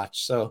joy to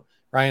watch. So,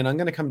 Ryan, I'm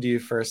going to come to you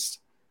first.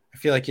 I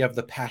feel like you have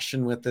the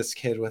passion with this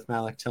kid, with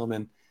Malik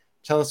Tillman.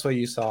 Tell us what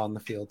you saw on the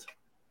field.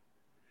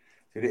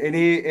 Dude,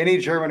 any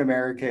German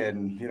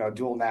American,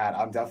 dual nat,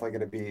 I'm definitely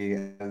going to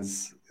be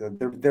as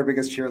their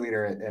biggest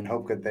cheerleader and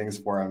hope good things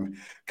for him.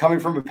 Coming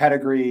from a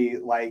pedigree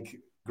like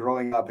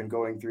growing up and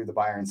going through the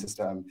Bayern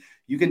system,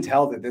 you can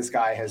tell that this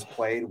guy has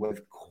played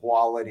with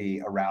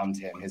quality around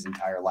him his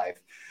entire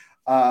life.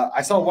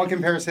 I saw one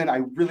comparison. I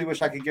really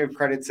wish I could give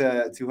credit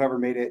to whoever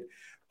made it,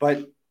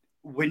 but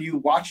when you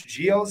watch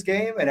Gio's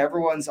game and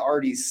everyone's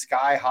already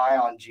sky high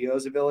on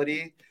Gio's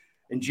ability,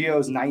 and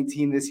Gio's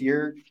 19 this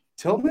year,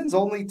 Tillman's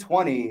only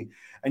 20,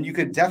 and you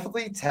could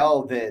definitely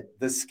tell that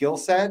the skill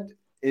set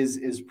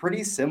is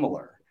pretty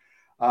similar.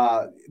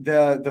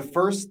 The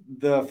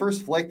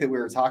first flick that we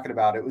were talking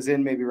about, it was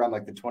in maybe around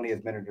like the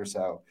 20th minute or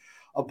so.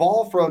 A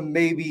ball from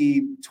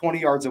maybe 20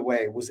 yards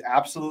away was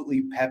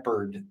absolutely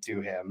peppered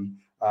to him.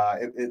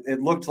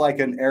 It looked like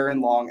an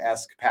Aaron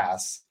Long-esque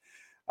pass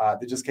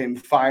that just came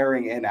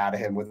firing in at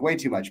him with way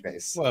too much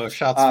pace. Whoa,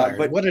 shots fired.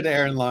 But what did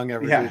Aaron Long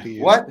ever do to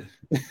you? What?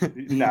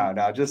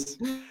 No,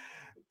 just...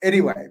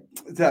 Anyway,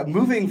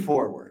 moving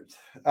forward,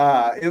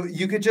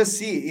 you could just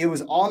see it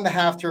was on the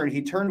half turn.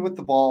 He turned with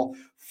the ball,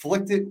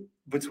 flicked it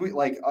between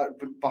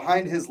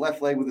behind his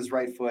left leg with his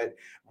right foot,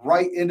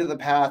 right into the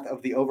path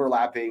of the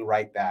overlapping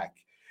right back.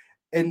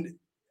 And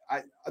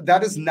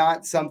that is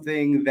not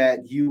something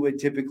that you would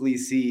typically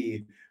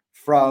see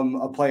from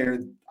a player,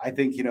 I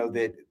think,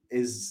 that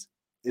is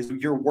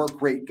your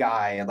work rate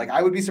guy. And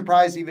I would be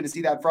surprised even to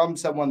see that from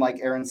someone like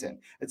Aronson.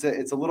 It's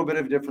a little bit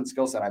of a different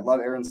skill set. I love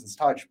Aronson's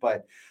touch,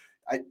 but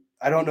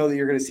I don't know that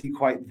you're going to see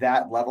quite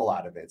that level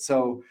out of it.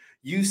 So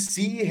you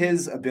see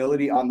his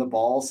ability on the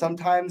ball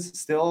sometimes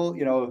still,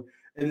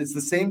 and it's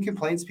the same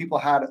complaints people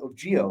had of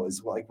Gio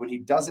is when he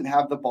doesn't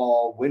have the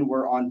ball, when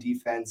we're on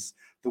defense,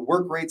 the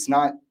work rate's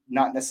not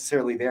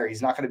necessarily there.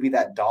 He's not going to be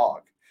that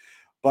dog,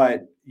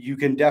 but you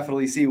can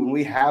definitely see when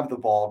we have the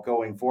ball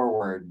going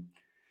forward,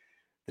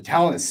 the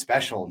talent is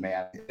special,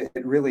 man.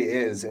 It really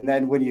is. And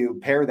then when you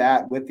pair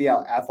that with the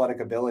athletic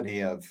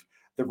ability of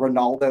the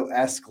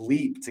Ronaldo-esque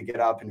leap to get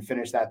up and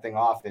finish that thing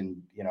off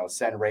and,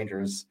 send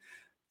Rangers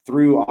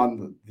through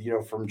on,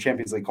 from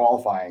Champions League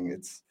qualifying,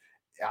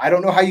 I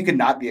don't know how you could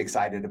not be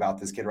excited about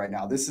this kid right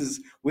now.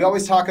 We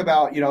always talk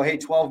about, hey,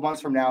 12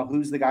 months from now,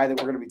 who's the guy that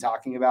we're going to be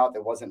talking about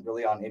that wasn't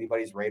really on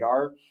anybody's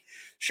radar?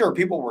 Sure,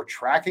 people were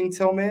tracking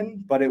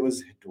Tillman, but it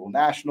was dual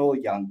national,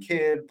 young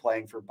kid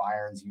playing for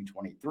Bayern's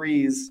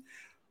U23s.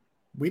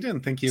 We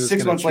didn't think he was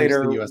 6 months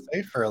later the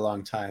USA for a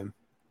long time.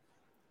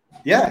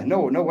 Yeah,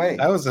 no way.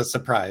 That was a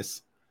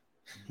surprise.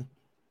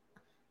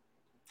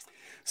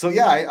 So,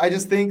 yeah, I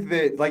just think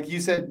that, like you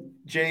said,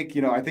 Jake,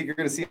 I think you're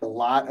going to see a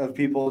lot of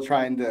people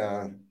trying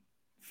to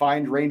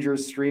find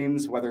Rangers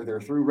streams, whether they're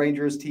through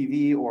Rangers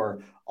TV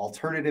or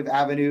alternative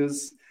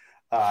avenues.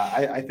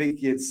 I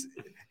think it's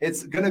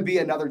going to be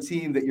another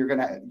team that you're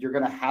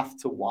going to have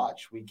to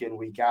watch week in,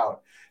 week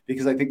out,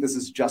 because I think this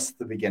is just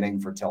the beginning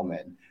for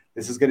Tillman.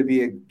 This is going to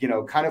be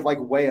kind of like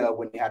Weah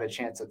when he had a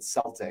chance at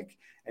Celtic,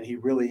 and he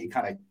really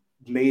kind of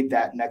made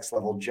that next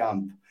level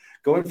jump.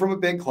 Going from a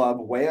big club,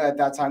 Weah at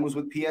that time was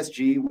with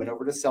PSG, went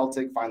over to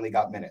Celtic, finally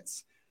got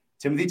minutes.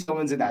 Timothy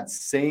Tillman's in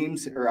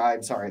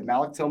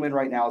Malik Tillman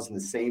right now is in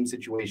the same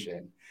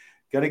situation.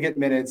 Going to get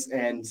minutes.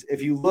 And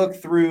if you look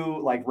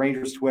through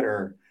Rangers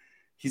Twitter,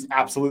 he's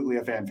absolutely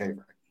a fan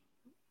favorite.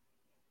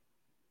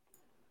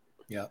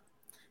 Yeah.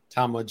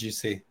 Tom, what'd you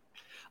see?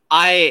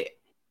 I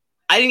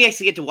didn't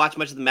actually get to watch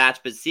much of the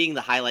match, but seeing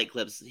the highlight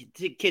clips,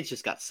 the kid's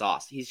just got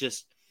sauce. He's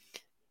just,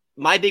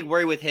 my big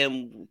worry with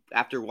him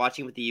after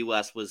watching with the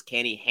U.S. was,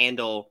 can he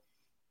handle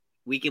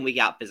week in, week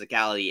out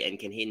physicality, and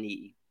can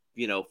he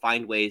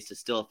find ways to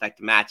still affect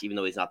the match, even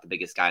though he's not the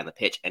biggest guy on the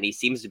pitch. And he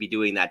seems to be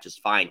doing that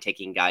just fine,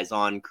 taking guys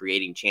on,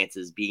 creating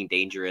chances, being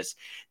dangerous.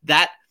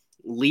 That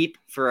leap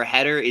for a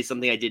header is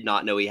something I did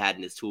not know he had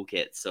in his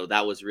toolkit. So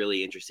that was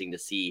really interesting to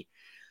see.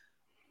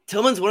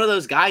 Tillman's one of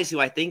those guys who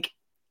I think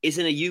is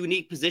in a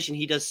unique position.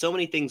 He does so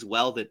many things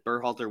well that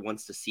Berhalter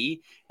wants to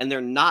see, and there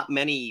are not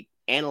many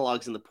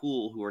analogs in the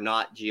pool who are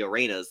not Gio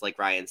Reyna's, like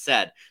Ryan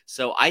said.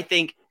 So I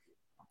think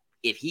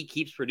if he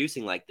keeps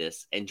producing like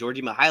this and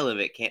Georgi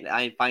Mihailovic can't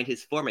find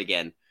his form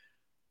again,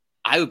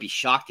 I would be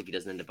shocked if he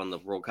doesn't end up on the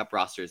World Cup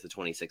roster as the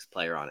 26th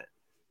player on it.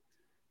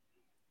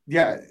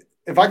 Yeah.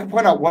 If I could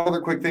point out one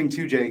other quick thing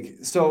too,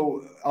 Jake.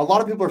 So a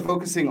lot of people are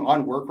focusing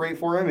on work rate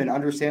for him, and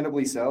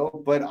understandably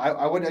so. But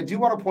I do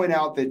want to point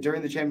out that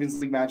during the Champions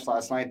League match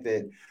last night,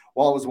 that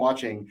while I was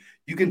watching,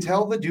 you can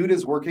tell the dude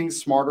is working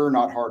smarter,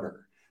 not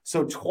harder.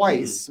 So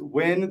twice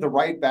when the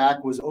right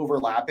back was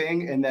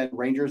overlapping and then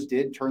Rangers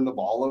did turn the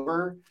ball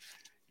over,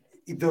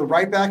 the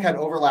right back had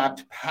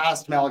overlapped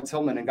past Malik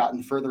Tillman and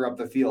gotten further up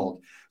the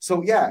field.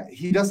 So yeah,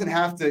 he doesn't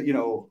have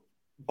to,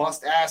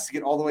 bust ass to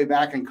get all the way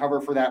back and cover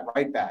for that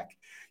right back.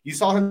 You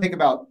saw him take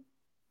about,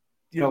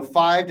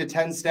 5 to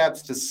 10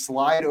 steps to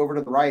slide over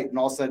to the right, and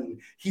all of a sudden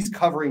he's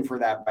covering for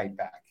that right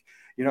back.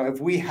 If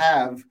we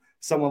have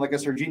someone like a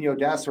Serginho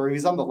Dest, or if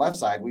he's on the left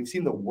side, we've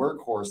seen the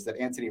workhorse that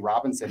Anthony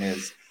Robinson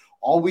is.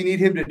 All we need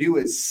him to do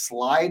is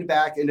slide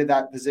back into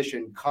that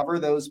position, cover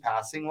those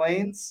passing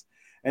lanes.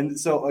 And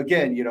so,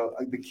 again,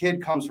 the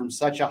kid comes from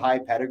such a high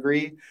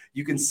pedigree.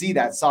 You can see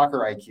that soccer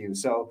IQ.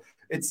 So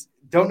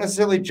don't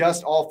necessarily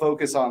just all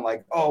focus on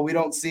we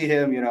don't see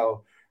him,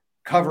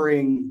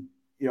 covering,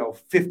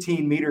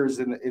 15 meters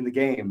in the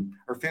game,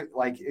 or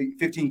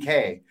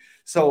 15K.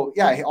 So,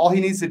 yeah, all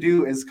he needs to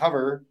do is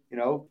cover,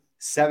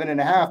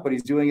 7.5, but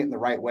he's doing it in the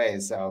right way.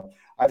 So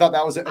I thought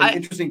that was an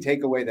interesting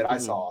takeaway that I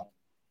saw.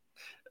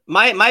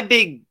 My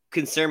big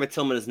concern with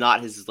Tillman is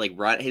not his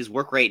his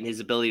work rate and his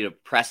ability to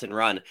press and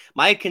run.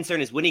 My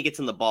concern is when he gets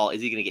on the ball,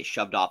 is he going to get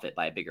shoved off it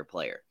by a bigger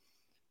player?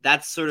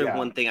 That's sort of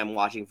one thing I'm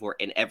watching for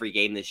in every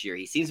game this year.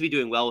 He seems to be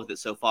doing well with it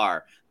so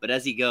far, but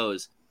as he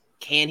goes,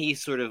 can he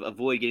sort of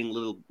avoid getting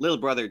little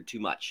brothered too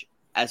much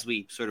as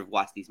we sort of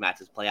watch these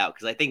matches play out?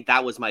 Because I think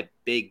that was my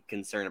big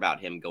concern about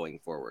him going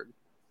forward.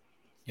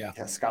 Yeah,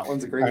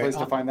 Scotland's a great place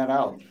to find that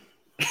out.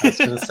 I was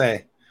going to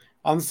say,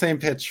 on the same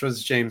pitch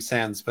was James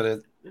Sands,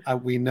 but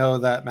we know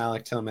that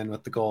Malik Tillman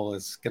with the goal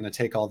is going to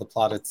take all the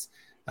plaudits.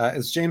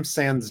 Is James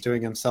Sands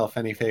doing himself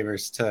any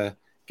favors to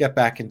get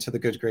back into the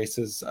good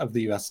graces of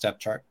the U.S. depth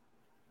chart?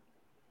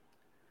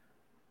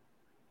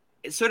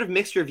 it's sort of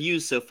mixed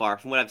reviews so far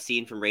from what I've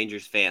seen from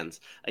Rangers fans.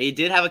 He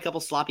did have a couple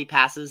sloppy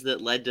passes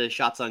that led to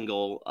shots on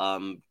goal,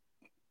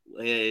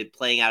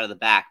 playing out of the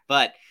back.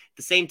 But at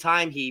the same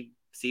time, he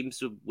seems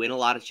to win a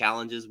lot of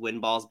challenges, win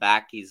balls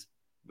back. He's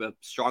a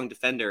strong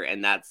defender,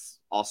 and that's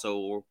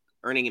also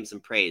earning him some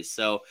praise.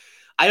 So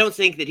I don't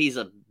think that he's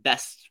a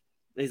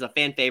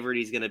fan favorite.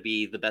 He's going to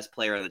be the best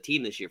player on the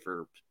team this year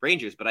for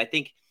Rangers, but I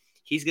think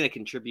he's going to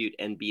contribute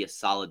and be a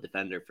solid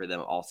defender for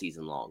them all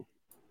season long.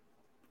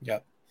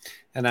 Yep.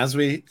 And as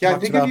we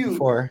talked about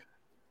before,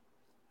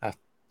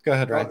 go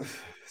ahead, Ryan.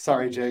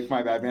 Sorry, Jake,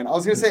 my bad, man. I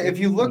was going to say, if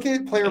you look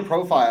at player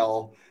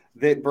profile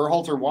that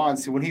Berhalter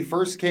wants, when he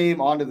first came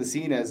onto the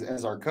scene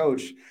as our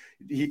coach,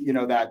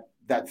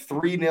 that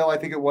 3-0, I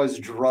think it was,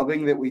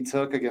 drubbing that we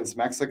took against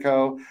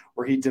Mexico,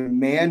 where he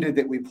demanded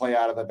that we play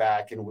out of the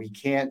back and we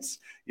can't,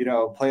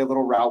 play a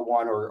little route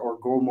one or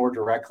go more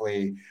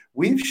directly.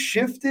 We've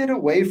shifted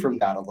away from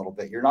that a little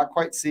bit. You're not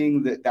quite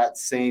seeing that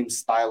same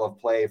style of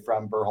play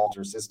from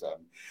Berhalter's system.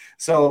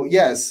 So,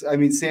 yes, I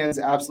mean, Sands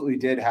absolutely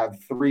did have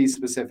 3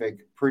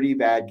 specific pretty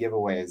bad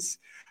giveaways.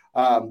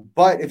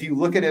 But if you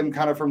look at him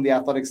kind of from the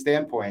athletic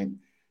standpoint,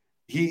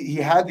 he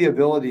had the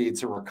ability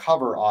to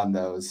recover on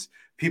those.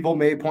 People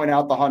may point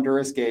out the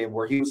Honduras game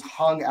where he was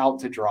hung out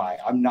to dry.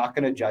 I'm not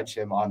going to judge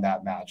him on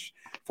that match.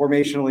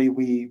 Formationally,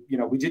 we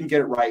didn't get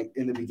it right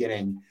in the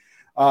beginning.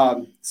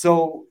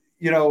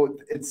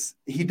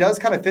 He does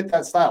kind of fit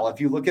that style.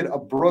 If you look at a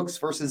Brooks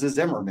versus a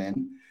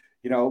Zimmerman,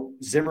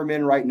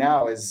 Zimmerman right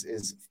now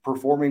is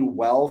performing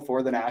well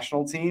for the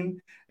national team.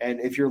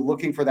 And if you're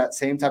looking for that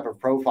same type of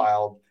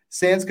profile,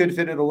 Sands could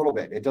fit it a little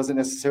bit. It doesn't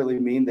necessarily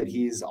mean that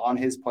he's on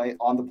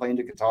the plane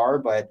to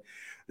Qatar, but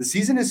the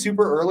season is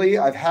super early.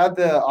 I've had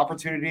the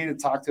opportunity to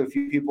talk to a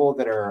few people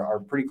that are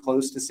pretty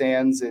close to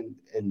Sands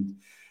and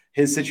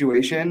his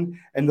situation.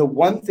 And the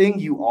one thing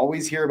you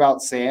always hear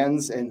about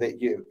Sands, and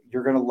that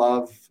you're going to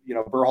love,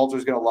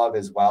 Berhalter's going to love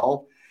as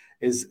well,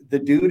 is the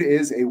dude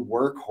is a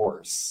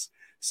workhorse.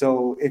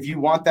 So if you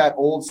want that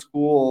old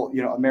school,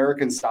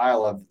 American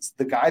style of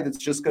the guy that's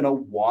just going to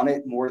want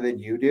it more than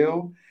you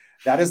do,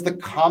 that is the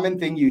common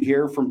thing you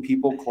hear from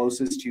people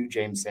closest to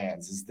James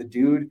Sands, is the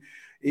dude.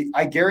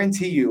 I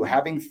guarantee you,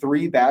 having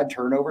 3 bad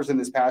turnovers in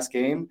this past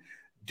game,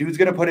 dude's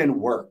going to put in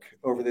work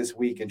over this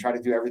week and try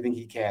to do everything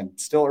he can.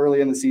 Still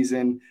early in the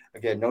season.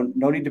 Again,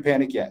 no need to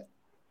panic yet.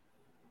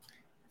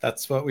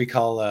 That's what we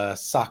call a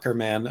soccer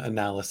man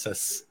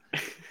analysis.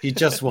 He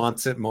just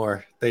wants it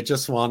more. They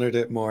just wanted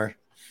it more.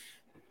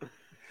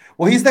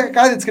 Well, he's that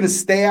guy that's going to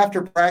stay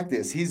after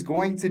practice. He's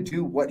going to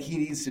do what he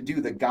needs to do.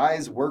 The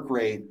guy's work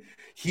rate,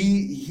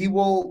 he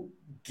will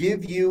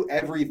give you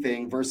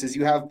everything, versus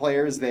you have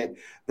players that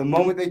the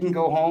moment they can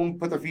go home,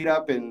 put their feet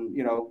up and,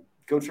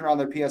 go turn on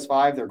their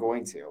PS5, they're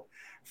going to.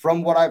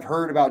 From what I've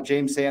heard about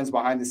James Sands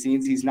behind the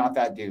scenes, he's not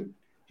that dude.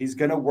 He's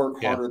going to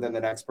work harder than the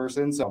next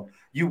person. So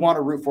you want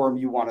to root for him.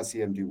 You want to see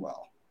him do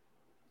well.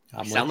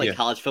 You sound like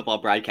college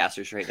football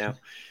broadcasters right now.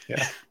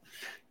 Yeah.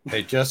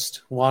 They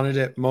just wanted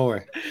it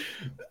more.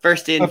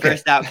 First in,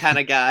 first out kind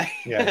of guy.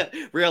 Yeah.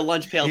 Real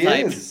lunch pail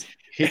type.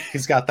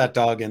 He's got that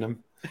dog in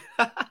him.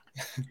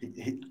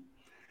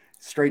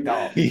 Straight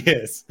dog. He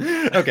is.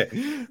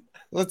 Okay.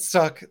 Let's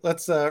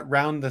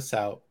round this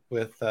out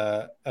with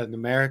an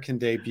American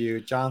debut,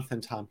 Jonathan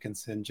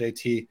Tompkinson,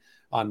 JT,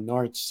 on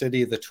Norwich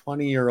City. The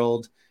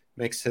 20-year-old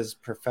makes his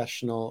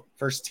professional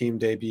first team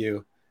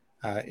debut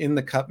in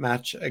the cup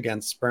match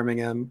against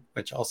Birmingham,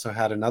 which also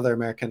had another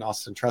American,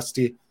 Austin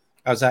Trusty.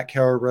 I was at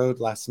Carrow Road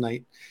last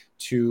night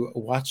to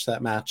watch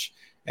that match,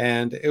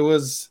 and it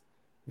was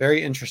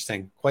very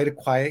interesting. Quite a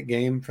quiet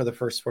game for the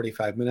first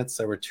 45 minutes.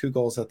 There were 2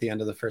 goals at the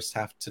end of the first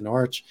half to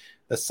Norwich,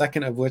 the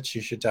second of which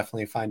you should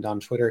definitely find on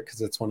Twitter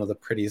because it's one of the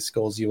prettiest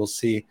goals you will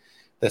see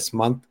this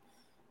month.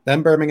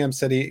 Then Birmingham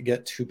City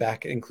get 2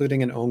 back,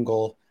 including an own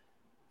goal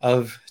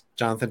of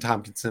Jonathan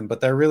Tompkinson,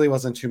 but there really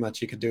wasn't too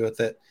much you could do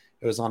with it.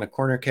 It was on a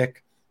corner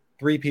kick.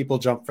 3 people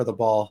jumped for the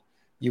ball.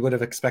 You would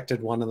have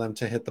expected one of them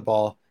to hit the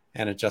ball,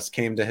 and it just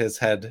came to his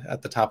head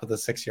at the top of the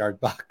 6-yard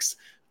box,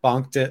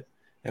 bonked it,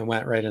 and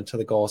went right into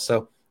the goal.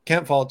 So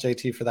can't fault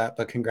JT for that,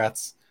 but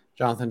congrats,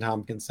 Jonathan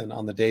Tompkinson,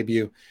 on the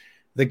debut.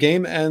 The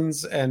game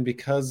ends, and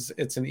because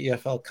it's an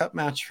EFL Cup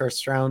match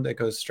first round, it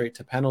goes straight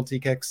to penalty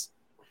kicks.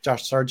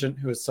 Josh Sargent,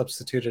 who is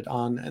substituted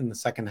on in the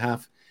second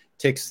half,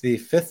 takes the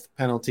 5th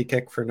penalty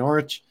kick for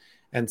Norwich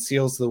and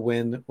seals the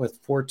win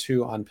with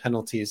 4-2 on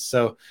penalties.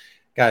 So,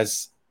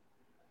 guys,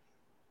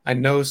 I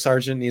know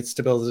Sargent needs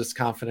to build his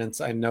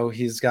confidence. I know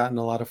he's gotten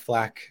a lot of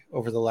flack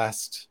over the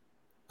last,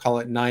 call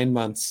it 9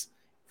 months,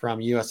 from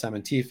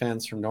USMNT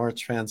fans, from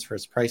Norwich fans for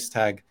his price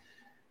tag.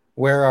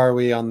 Where are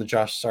we on the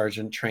Josh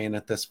Sargent train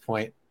at this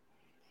point?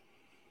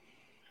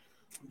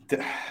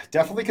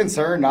 Definitely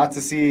concerned not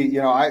to see,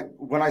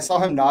 when I saw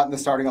him not in the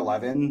starting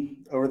 11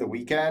 over the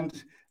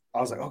weekend,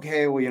 I was like,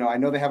 okay, well, I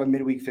know they have a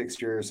midweek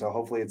fixture, so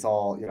hopefully it's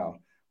all,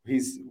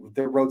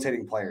 they're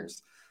rotating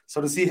players.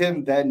 So to see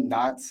him then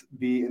not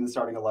be in the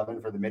starting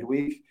 11 for the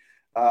midweek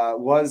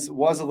was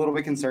a little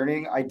bit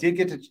concerning. I did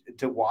get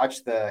to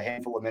watch the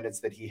handful of minutes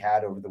that he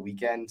had over the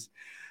weekend.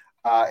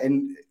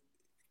 And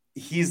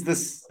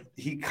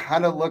he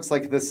kind of looks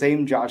like the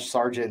same Josh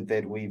Sargent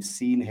that we've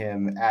seen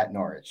him at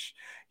Norwich.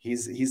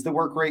 He's the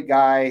work rate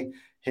guy.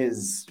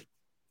 His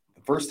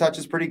first touch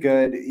is pretty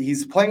good.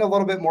 He's playing a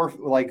little bit more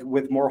like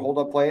with more hold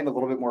up play and a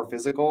little bit more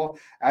physical.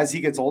 As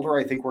he gets older,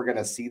 I think we're going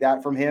to see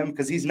that from him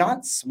because he's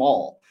not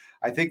small.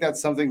 I think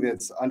that's something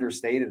that's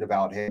understated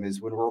about him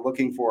is when we're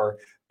looking for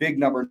big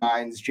number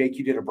nines. Jake,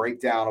 you did a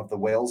breakdown of the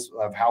Wales,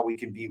 of how we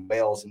can beat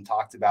Wales, and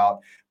talked about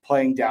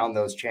playing down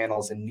those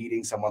channels and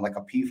needing someone like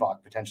a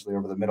Pefok potentially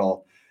over the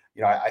middle.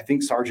 I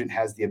think Sargent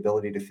has the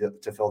ability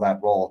to fill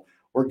that role.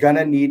 We're going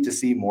to need to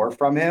see more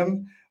from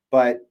him,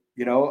 but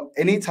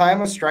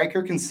anytime a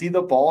striker can see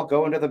the ball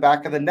go into the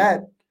back of the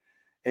net,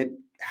 it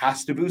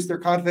has to boost their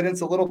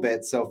confidence a little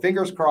bit. So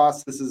fingers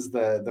crossed, this is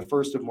the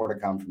first of more to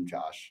come from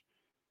Josh.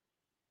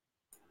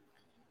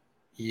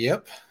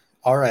 Yep.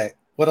 All right.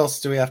 What else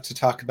do we have to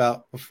talk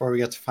about before we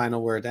get to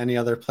final word? Any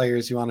other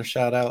players you want to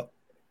shout out?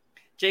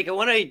 Jake, I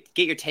want to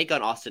get your take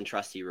on Austin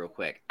Trusty real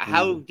quick.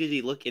 How did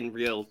he look in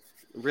real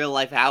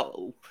life?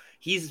 How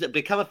he's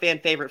become a fan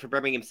favorite for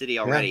Birmingham City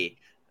already. Yeah.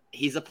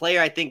 He's a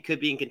player I think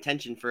could be in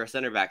contention for a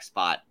center back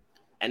spot.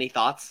 Any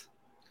thoughts?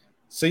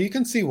 So you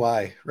can see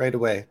why right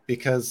away,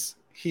 because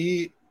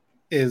he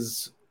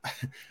is,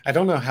 I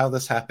don't know how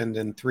this happened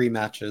in 3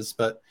 matches,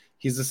 but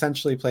he's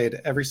essentially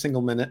played every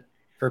single minute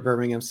for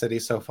Birmingham City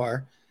so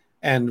far.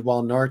 And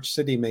while Norwich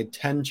City made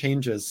 10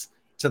 changes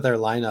to their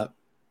lineup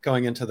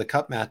going into the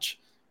cup match,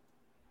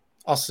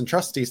 Austin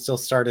Trusty still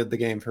started the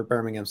game for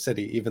Birmingham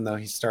City, even though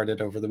he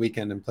started over the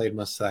weekend and played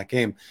most of that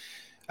game.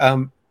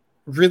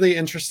 Really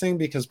interesting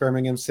because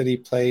Birmingham City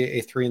play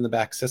a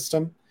 3-in-the-back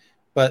system,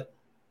 but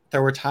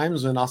there were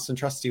times when Austin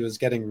Trusty was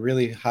getting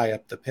really high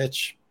up the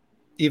pitch,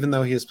 even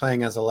though he was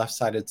playing as a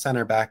left-sided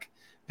center back,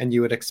 and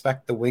you would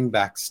expect the wing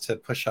backs to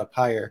push up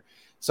higher.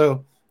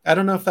 So I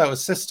don't know if that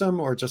was system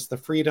or just the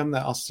freedom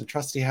that Austin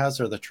Trusty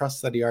has or the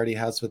trust that he already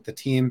has with the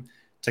team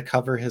to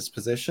cover his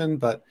position,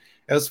 but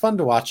it was fun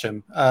to watch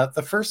him.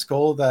 The first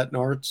goal that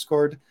Norwich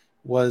scored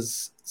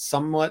was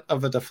somewhat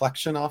of a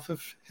deflection off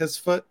of his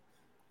foot,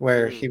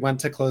 where he went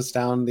to close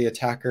down the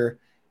attacker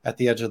at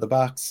the edge of the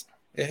box.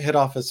 It hit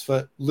off his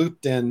foot,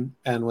 looped in,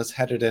 and was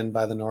headed in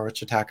by the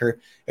Norwich attacker.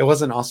 It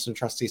wasn't Austin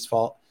Trusty's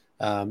fault.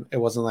 It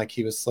wasn't like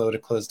he was slow to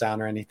close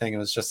down or anything. It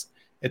was just,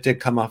 it did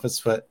come off his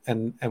foot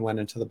and went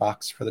into the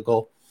box for the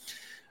goal.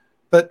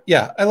 But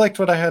yeah, I liked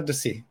what I had to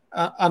see.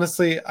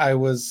 Honestly, I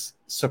was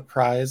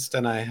surprised,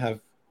 and I have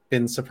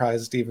been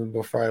surprised even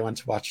before I went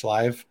to watch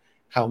live,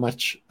 how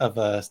much of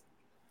a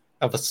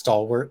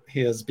stalwart he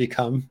has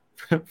become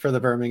for the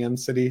Birmingham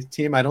City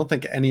team. I don't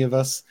think any of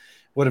us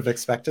would have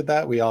expected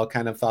that. We all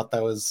kind of thought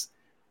that was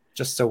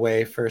just a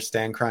way for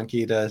Stan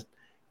Kroenke to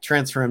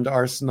transfer him to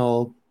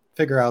Arsenal,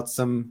 figure out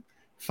some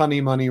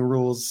funny money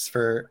rules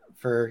for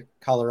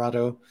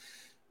Colorado.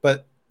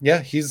 But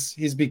yeah,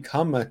 he's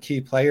become a key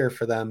player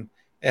for them,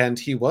 and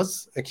he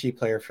was a key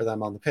player for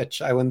them on the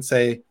pitch. I wouldn't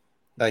say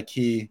like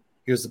he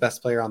was the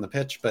best player on the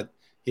pitch, but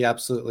he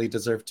absolutely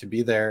deserved to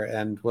be there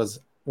and was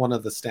one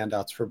of the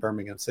standouts for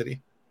Birmingham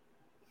City.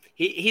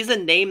 He's a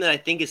name that I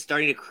think is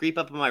starting to creep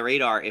up on my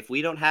radar. If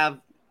we don't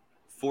have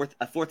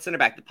a fourth center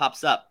back that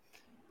pops up,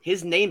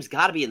 his name's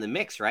got to be in the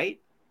mix, right?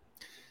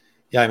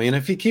 Yeah, I mean,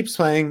 if he keeps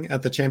playing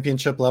at the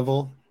championship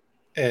level,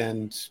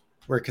 and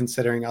we're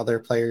considering other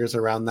players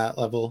around that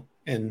level,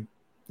 and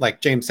like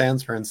James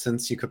Sands, for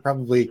instance, you could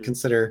probably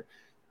consider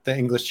the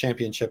English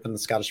Championship and the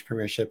Scottish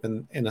Premiership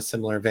in a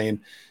similar vein.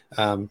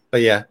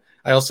 But yeah,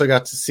 I also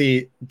got to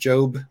see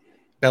Jude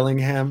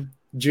Bellingham,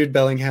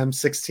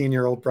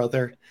 16-year-old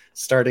brother,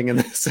 starting in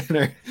the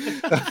center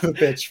of the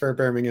pitch for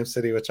Birmingham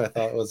City, which I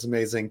thought was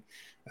amazing.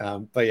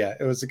 But yeah,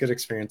 it was a good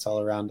experience all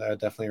around. I would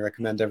definitely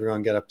recommend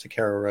everyone get up to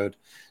Carrow Road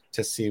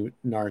to see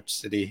Norwich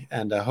City.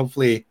 And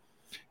hopefully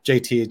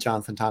JT,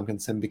 Jonathan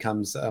Tompkinson,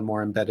 becomes a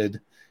more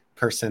embedded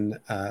person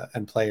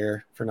and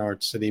player for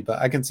Norwich City. But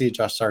I can see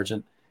Josh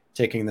Sargent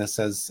taking this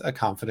as a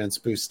confidence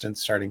boost and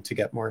starting to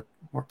get more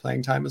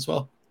playing time as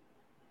well.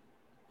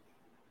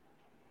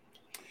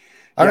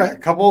 All right, a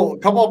couple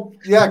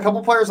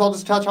players I'll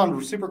just touch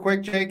on super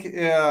quick, Jake.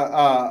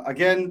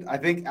 Again, I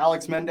think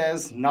Alex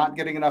Mendez not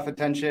getting enough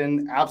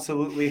attention.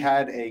 Absolutely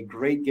had a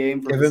great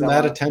game for Give him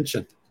that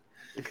attention.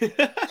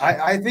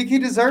 I think he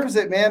deserves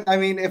it, man. I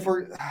mean,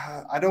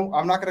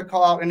 I'm not going to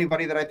call out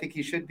anybody that I think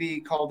he should be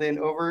called in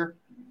over.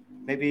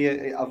 Maybe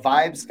a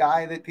vibes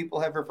guy that people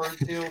have referred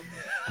to.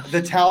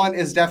 The talent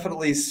is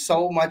definitely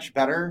so much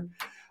better.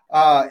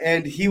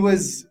 And he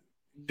was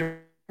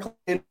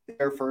in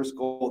their first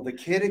goal. The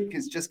kid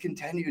has just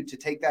continued to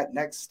take that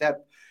next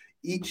step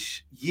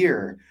each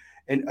year.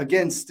 And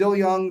again, still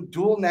young,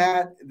 dual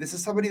nat. This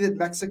is somebody that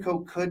Mexico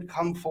could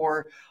come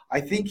for.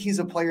 I think he's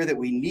a player that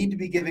we need to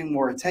be giving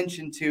more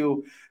attention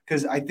to,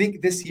 because I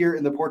think this year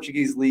in the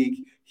Portuguese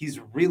league, he's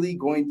really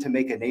going to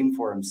make a name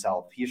for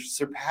himself. He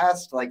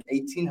surpassed like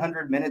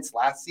 1,800 minutes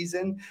last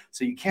season,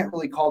 so you can't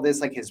really call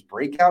this like his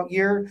breakout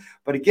year.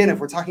 But again, if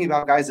we're talking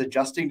about guys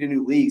adjusting to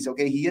new leagues,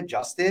 okay, he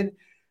adjusted,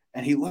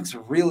 and he looks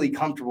really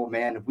comfortable,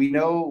 man. We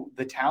know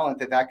the talent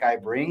that guy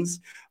brings,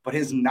 but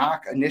his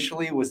knock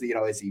initially was,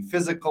 is he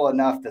physical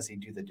enough? Does he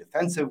do the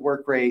defensive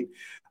work rate?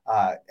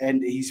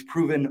 And he's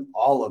proven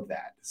all of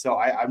that. So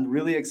I'm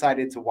really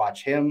excited to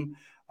watch him.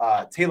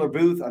 Taylor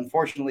Booth,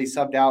 unfortunately,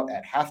 subbed out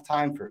at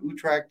halftime for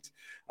Utrecht.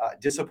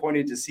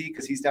 Disappointed to see,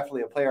 because he's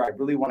definitely a player I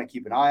really want to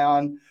keep an eye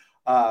on.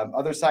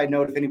 Other side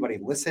note, if anybody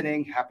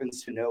listening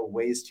happens to know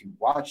ways to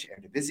watch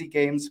Eredivisie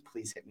games,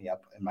 please hit me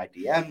up in my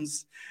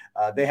DMs.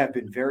 They have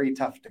been very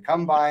tough to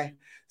come by,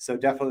 so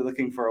definitely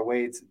looking for a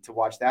way to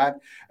watch that.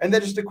 And then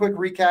just a quick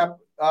recap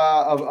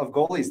of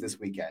goalies this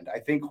weekend. I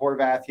think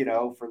Horvath,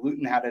 for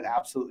Luton, had an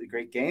absolutely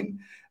great game.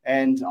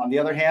 And on the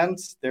other hand,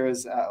 there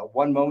was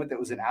one moment that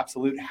was an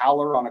absolute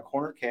howler on a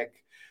corner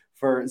kick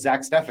for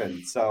Zach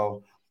Steffen.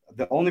 So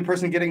the only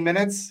person getting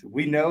minutes,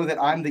 we know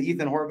that I'm the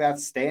Ethan Horvath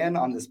stan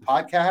on this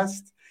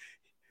podcast,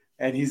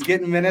 and he's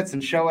getting minutes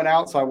and showing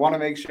out. So I want to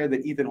make sure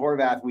that Ethan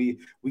Horvath, we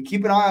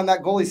keep an eye on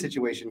that goalie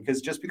situation,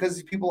 because just because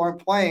these people aren't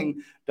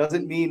playing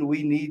doesn't mean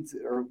we need to,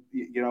 or,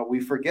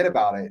 we forget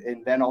about it.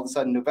 And then all of a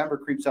sudden November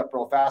creeps up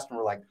real fast and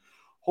we're like,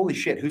 holy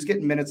shit, who's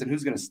getting minutes and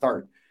who's going to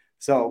start?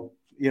 So,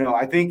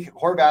 I think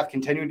Horvath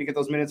continuing to get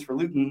those minutes for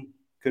Luton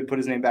could put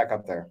his name back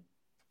up there.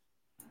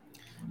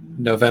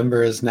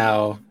 November is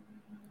now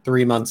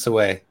 3 months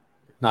away,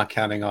 not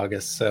counting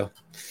August. So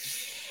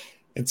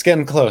it's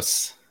getting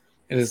close.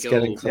 It is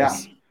getting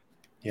close.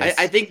 Yeah. Yes.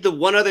 I think the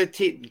one other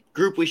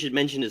group we should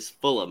mention is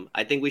Fulham.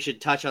 I think we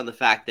should touch on the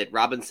fact that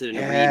Robinson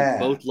and Ream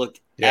both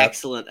looked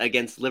excellent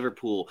against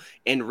Liverpool.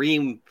 And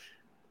Ream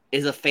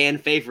is a fan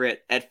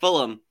favorite at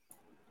Fulham.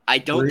 I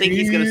don't think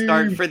he's going to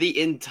start for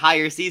the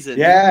entire season.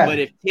 Yeah. But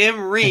if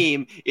Tim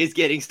Ream is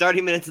getting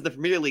starting minutes in the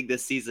Premier League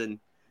this season,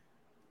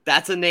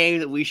 that's a name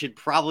that we should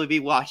probably be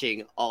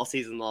watching all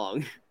season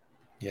long.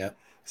 Yeah.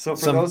 So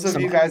for those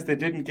of you guys that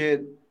didn't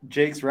get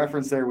Jake's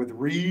reference there with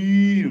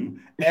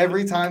Ream,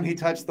 every time he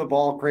touched the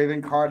ball,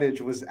 Craven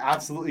Cottage was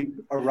absolutely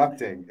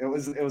erupting. It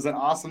was an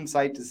awesome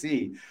sight to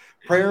see.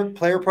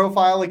 Player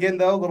profile again,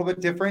 though, a little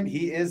bit different.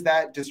 He is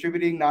that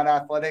distributing,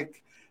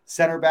 non-athletic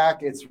center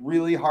back. It's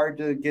really hard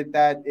to get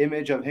that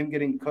image of him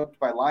getting cooked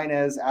by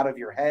Lainez out of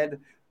your head.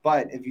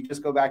 But if you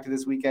just go back to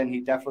this weekend,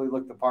 he definitely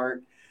looked the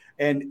part.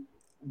 And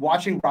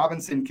watching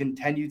Robinson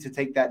continue to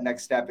take that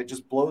next step, it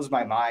just blows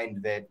my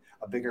mind that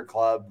a bigger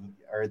club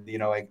or,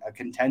 a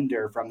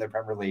contender from the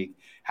Premier League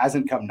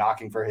hasn't come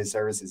knocking for his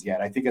services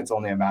yet. I think it's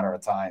only a matter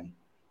of time.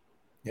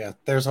 Yeah,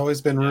 there's always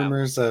been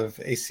rumors of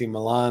AC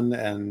Milan,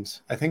 and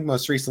I think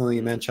most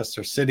recently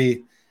Manchester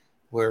City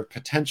were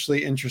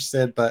potentially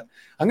interested, but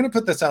I'm going to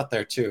put this out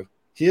there too.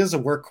 He is a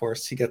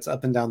workhorse. He gets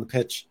up and down the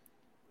pitch.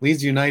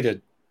 Leeds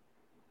United.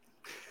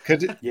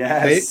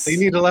 Yes. They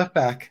need a left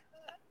back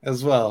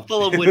as well.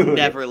 Fulham would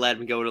never let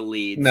him go to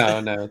Leeds.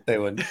 No, they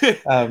wouldn't.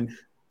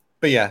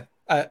 But yeah,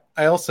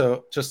 I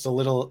also, just a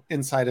little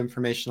inside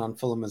information on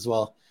Fulham as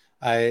well.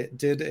 I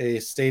did a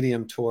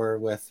stadium tour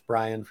with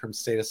Brian from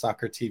State of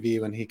Soccer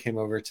TV when he came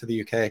over to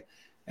the UK,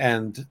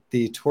 and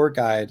the tour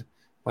guide,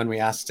 when we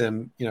asked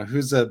him,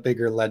 who's a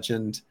bigger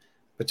legend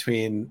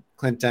between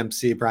Clint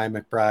Dempsey, Brian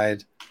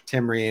McBride,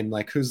 Tim Ream,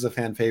 like who's the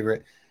fan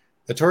favorite?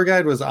 The tour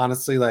guide was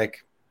honestly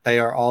like, they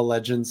are all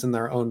legends in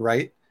their own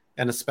right.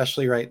 And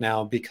especially right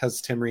now, because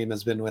Tim Ream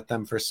has been with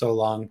them for so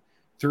long,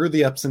 through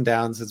the ups and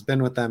downs, has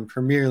been with them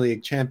Premier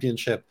League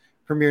Championship,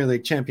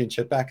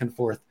 back and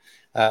forth.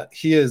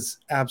 He is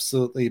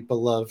absolutely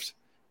beloved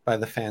by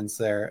the fans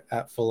there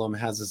at Fulham,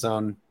 has his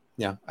own,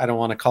 I don't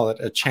want to call it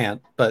a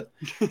chant, but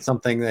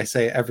something they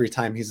say every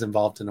time he's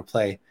involved in a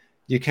play.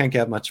 You can't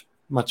get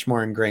much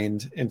more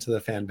ingrained into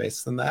the fan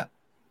base than that.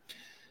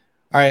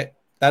 All right,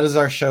 that is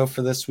our show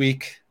for this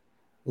week.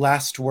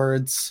 Last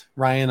words.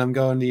 Ryan, I'm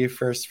going to you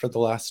first for the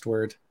last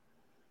word.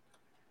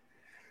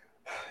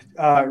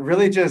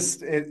 Really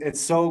just,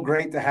 it's so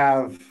great to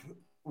have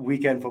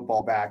weekend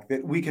football back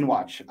that we can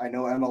watch. I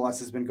know MLS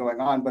has been going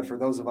on, but for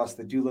those of us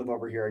that do live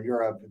over here in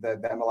Europe, the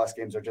MLS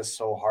games are just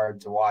so hard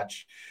to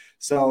watch.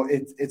 So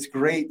it's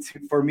great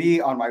for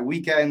me on my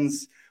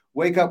weekends,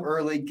 wake up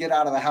early, get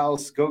out of the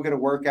house, go get a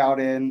workout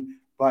in.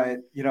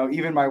 But,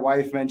 even my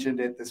wife mentioned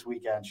it this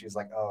weekend. She's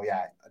like, oh,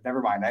 yeah,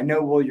 never mind. I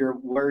know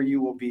where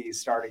you will be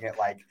starting at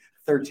like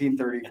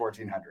 13:30,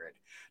 1400,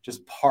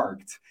 just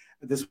parked.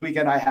 This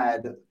weekend I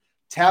had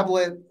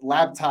tablet,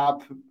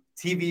 laptop,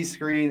 TV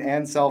screen,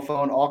 and cell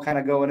phone all kind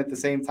of going at the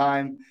same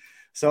time.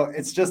 So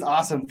it's just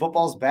awesome.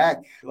 Football's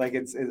back.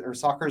 Or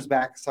soccer's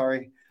back.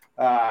 Sorry.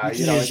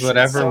 Use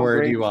whatever so word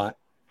great. You want.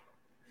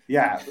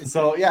 Yeah.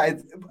 So yeah.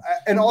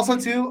 And also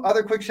too,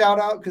 other quick shout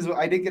out, because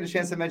I did get a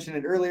chance to mention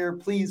it earlier.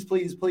 Please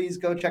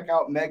go check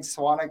out Meg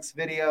Swanwick's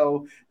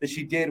video that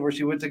she did where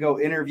she went to go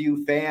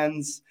interview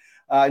fans.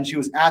 And she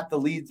was at the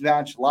Leeds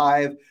match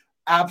live.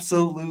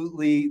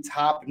 Absolutely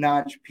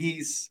top-notch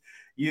piece.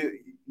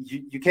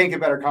 You can't get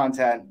better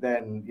content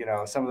than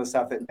some of the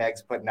stuff that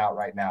Meg's putting out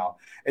right now.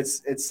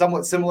 It's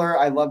somewhat similar.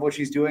 I love what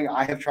she's doing.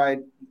 I have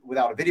tried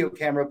without a video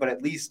camera, but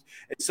at least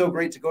it's so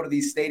great to go to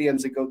these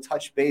stadiums and go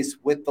touch base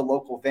with the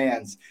local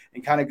fans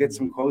and kind of get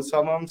some quotes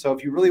from them. So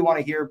if you really want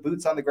to hear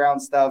boots on the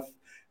ground stuff,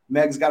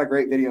 Meg's got a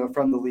great video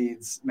from the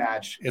Leeds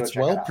match. It's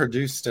well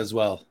produced as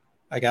well,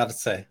 I gotta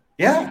say.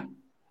 Yeah.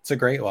 It's a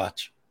great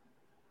watch.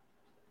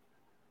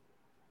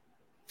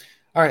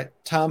 All right,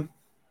 Tom,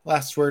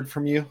 last word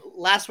from you.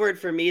 Last word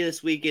for me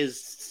this week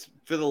is,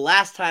 for the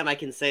last time I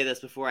can say this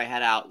before I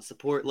head out,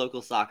 support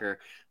local soccer.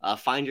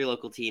 Find your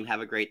local team.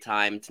 Have a great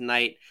time.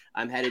 Tonight,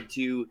 I'm headed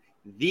to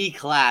the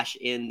clash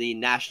in the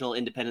National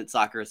Independent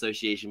Soccer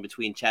Association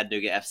between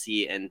Chattanooga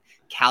FC and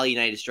Cal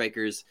United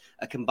Strikers,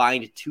 a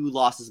combined 2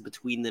 losses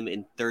between them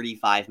in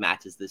 35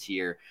 matches this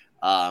year.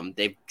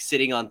 They're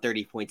sitting on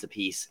 30 points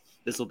apiece.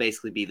 This will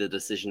basically be the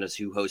decision as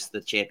who hosts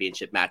the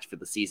championship match for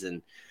the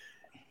season.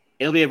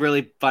 It'll be a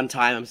really fun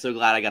time. I'm so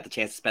glad I got the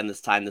chance to spend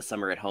this time this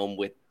summer at home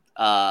with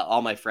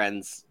all my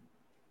friends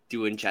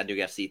doing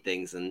Chattanooga FC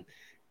things, and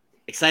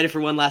excited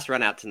for one last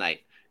run out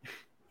tonight.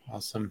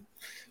 Awesome.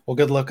 Well,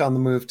 good luck on the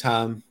move,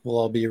 Tom. We'll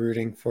all be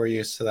rooting for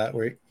you so that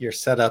you're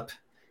set up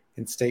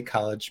in State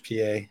College,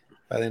 PA,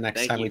 by the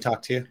next time we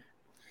talk to you.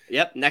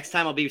 Yep. Next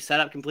time I'll be set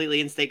up completely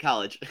in State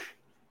College.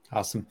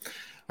 Awesome.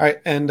 All right.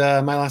 And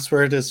my last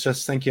word is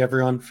just thank you,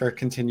 everyone, for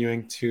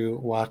continuing to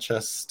watch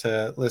us,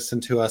 to listen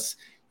to us.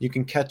 You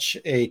can catch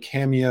a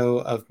cameo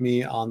of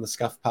me on the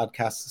Scuff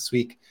podcast this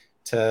week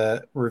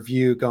to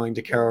review Going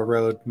to Carroll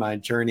Road, my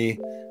journey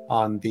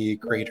on the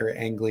Greater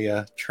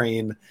Anglia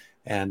train,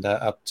 and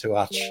up to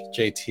watch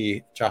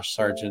JT, Josh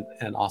Sargent,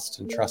 and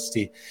Austin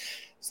Trusty.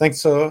 Thanks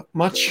so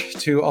much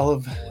to all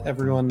of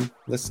everyone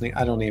listening.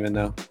 I don't even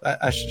know.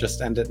 I should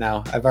just end it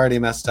now. I've already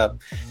messed up.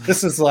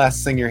 This is the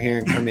last thing you're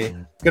hearing from me.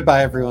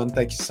 Goodbye, everyone.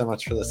 Thank you so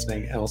much for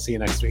listening, and we'll see you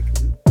next week.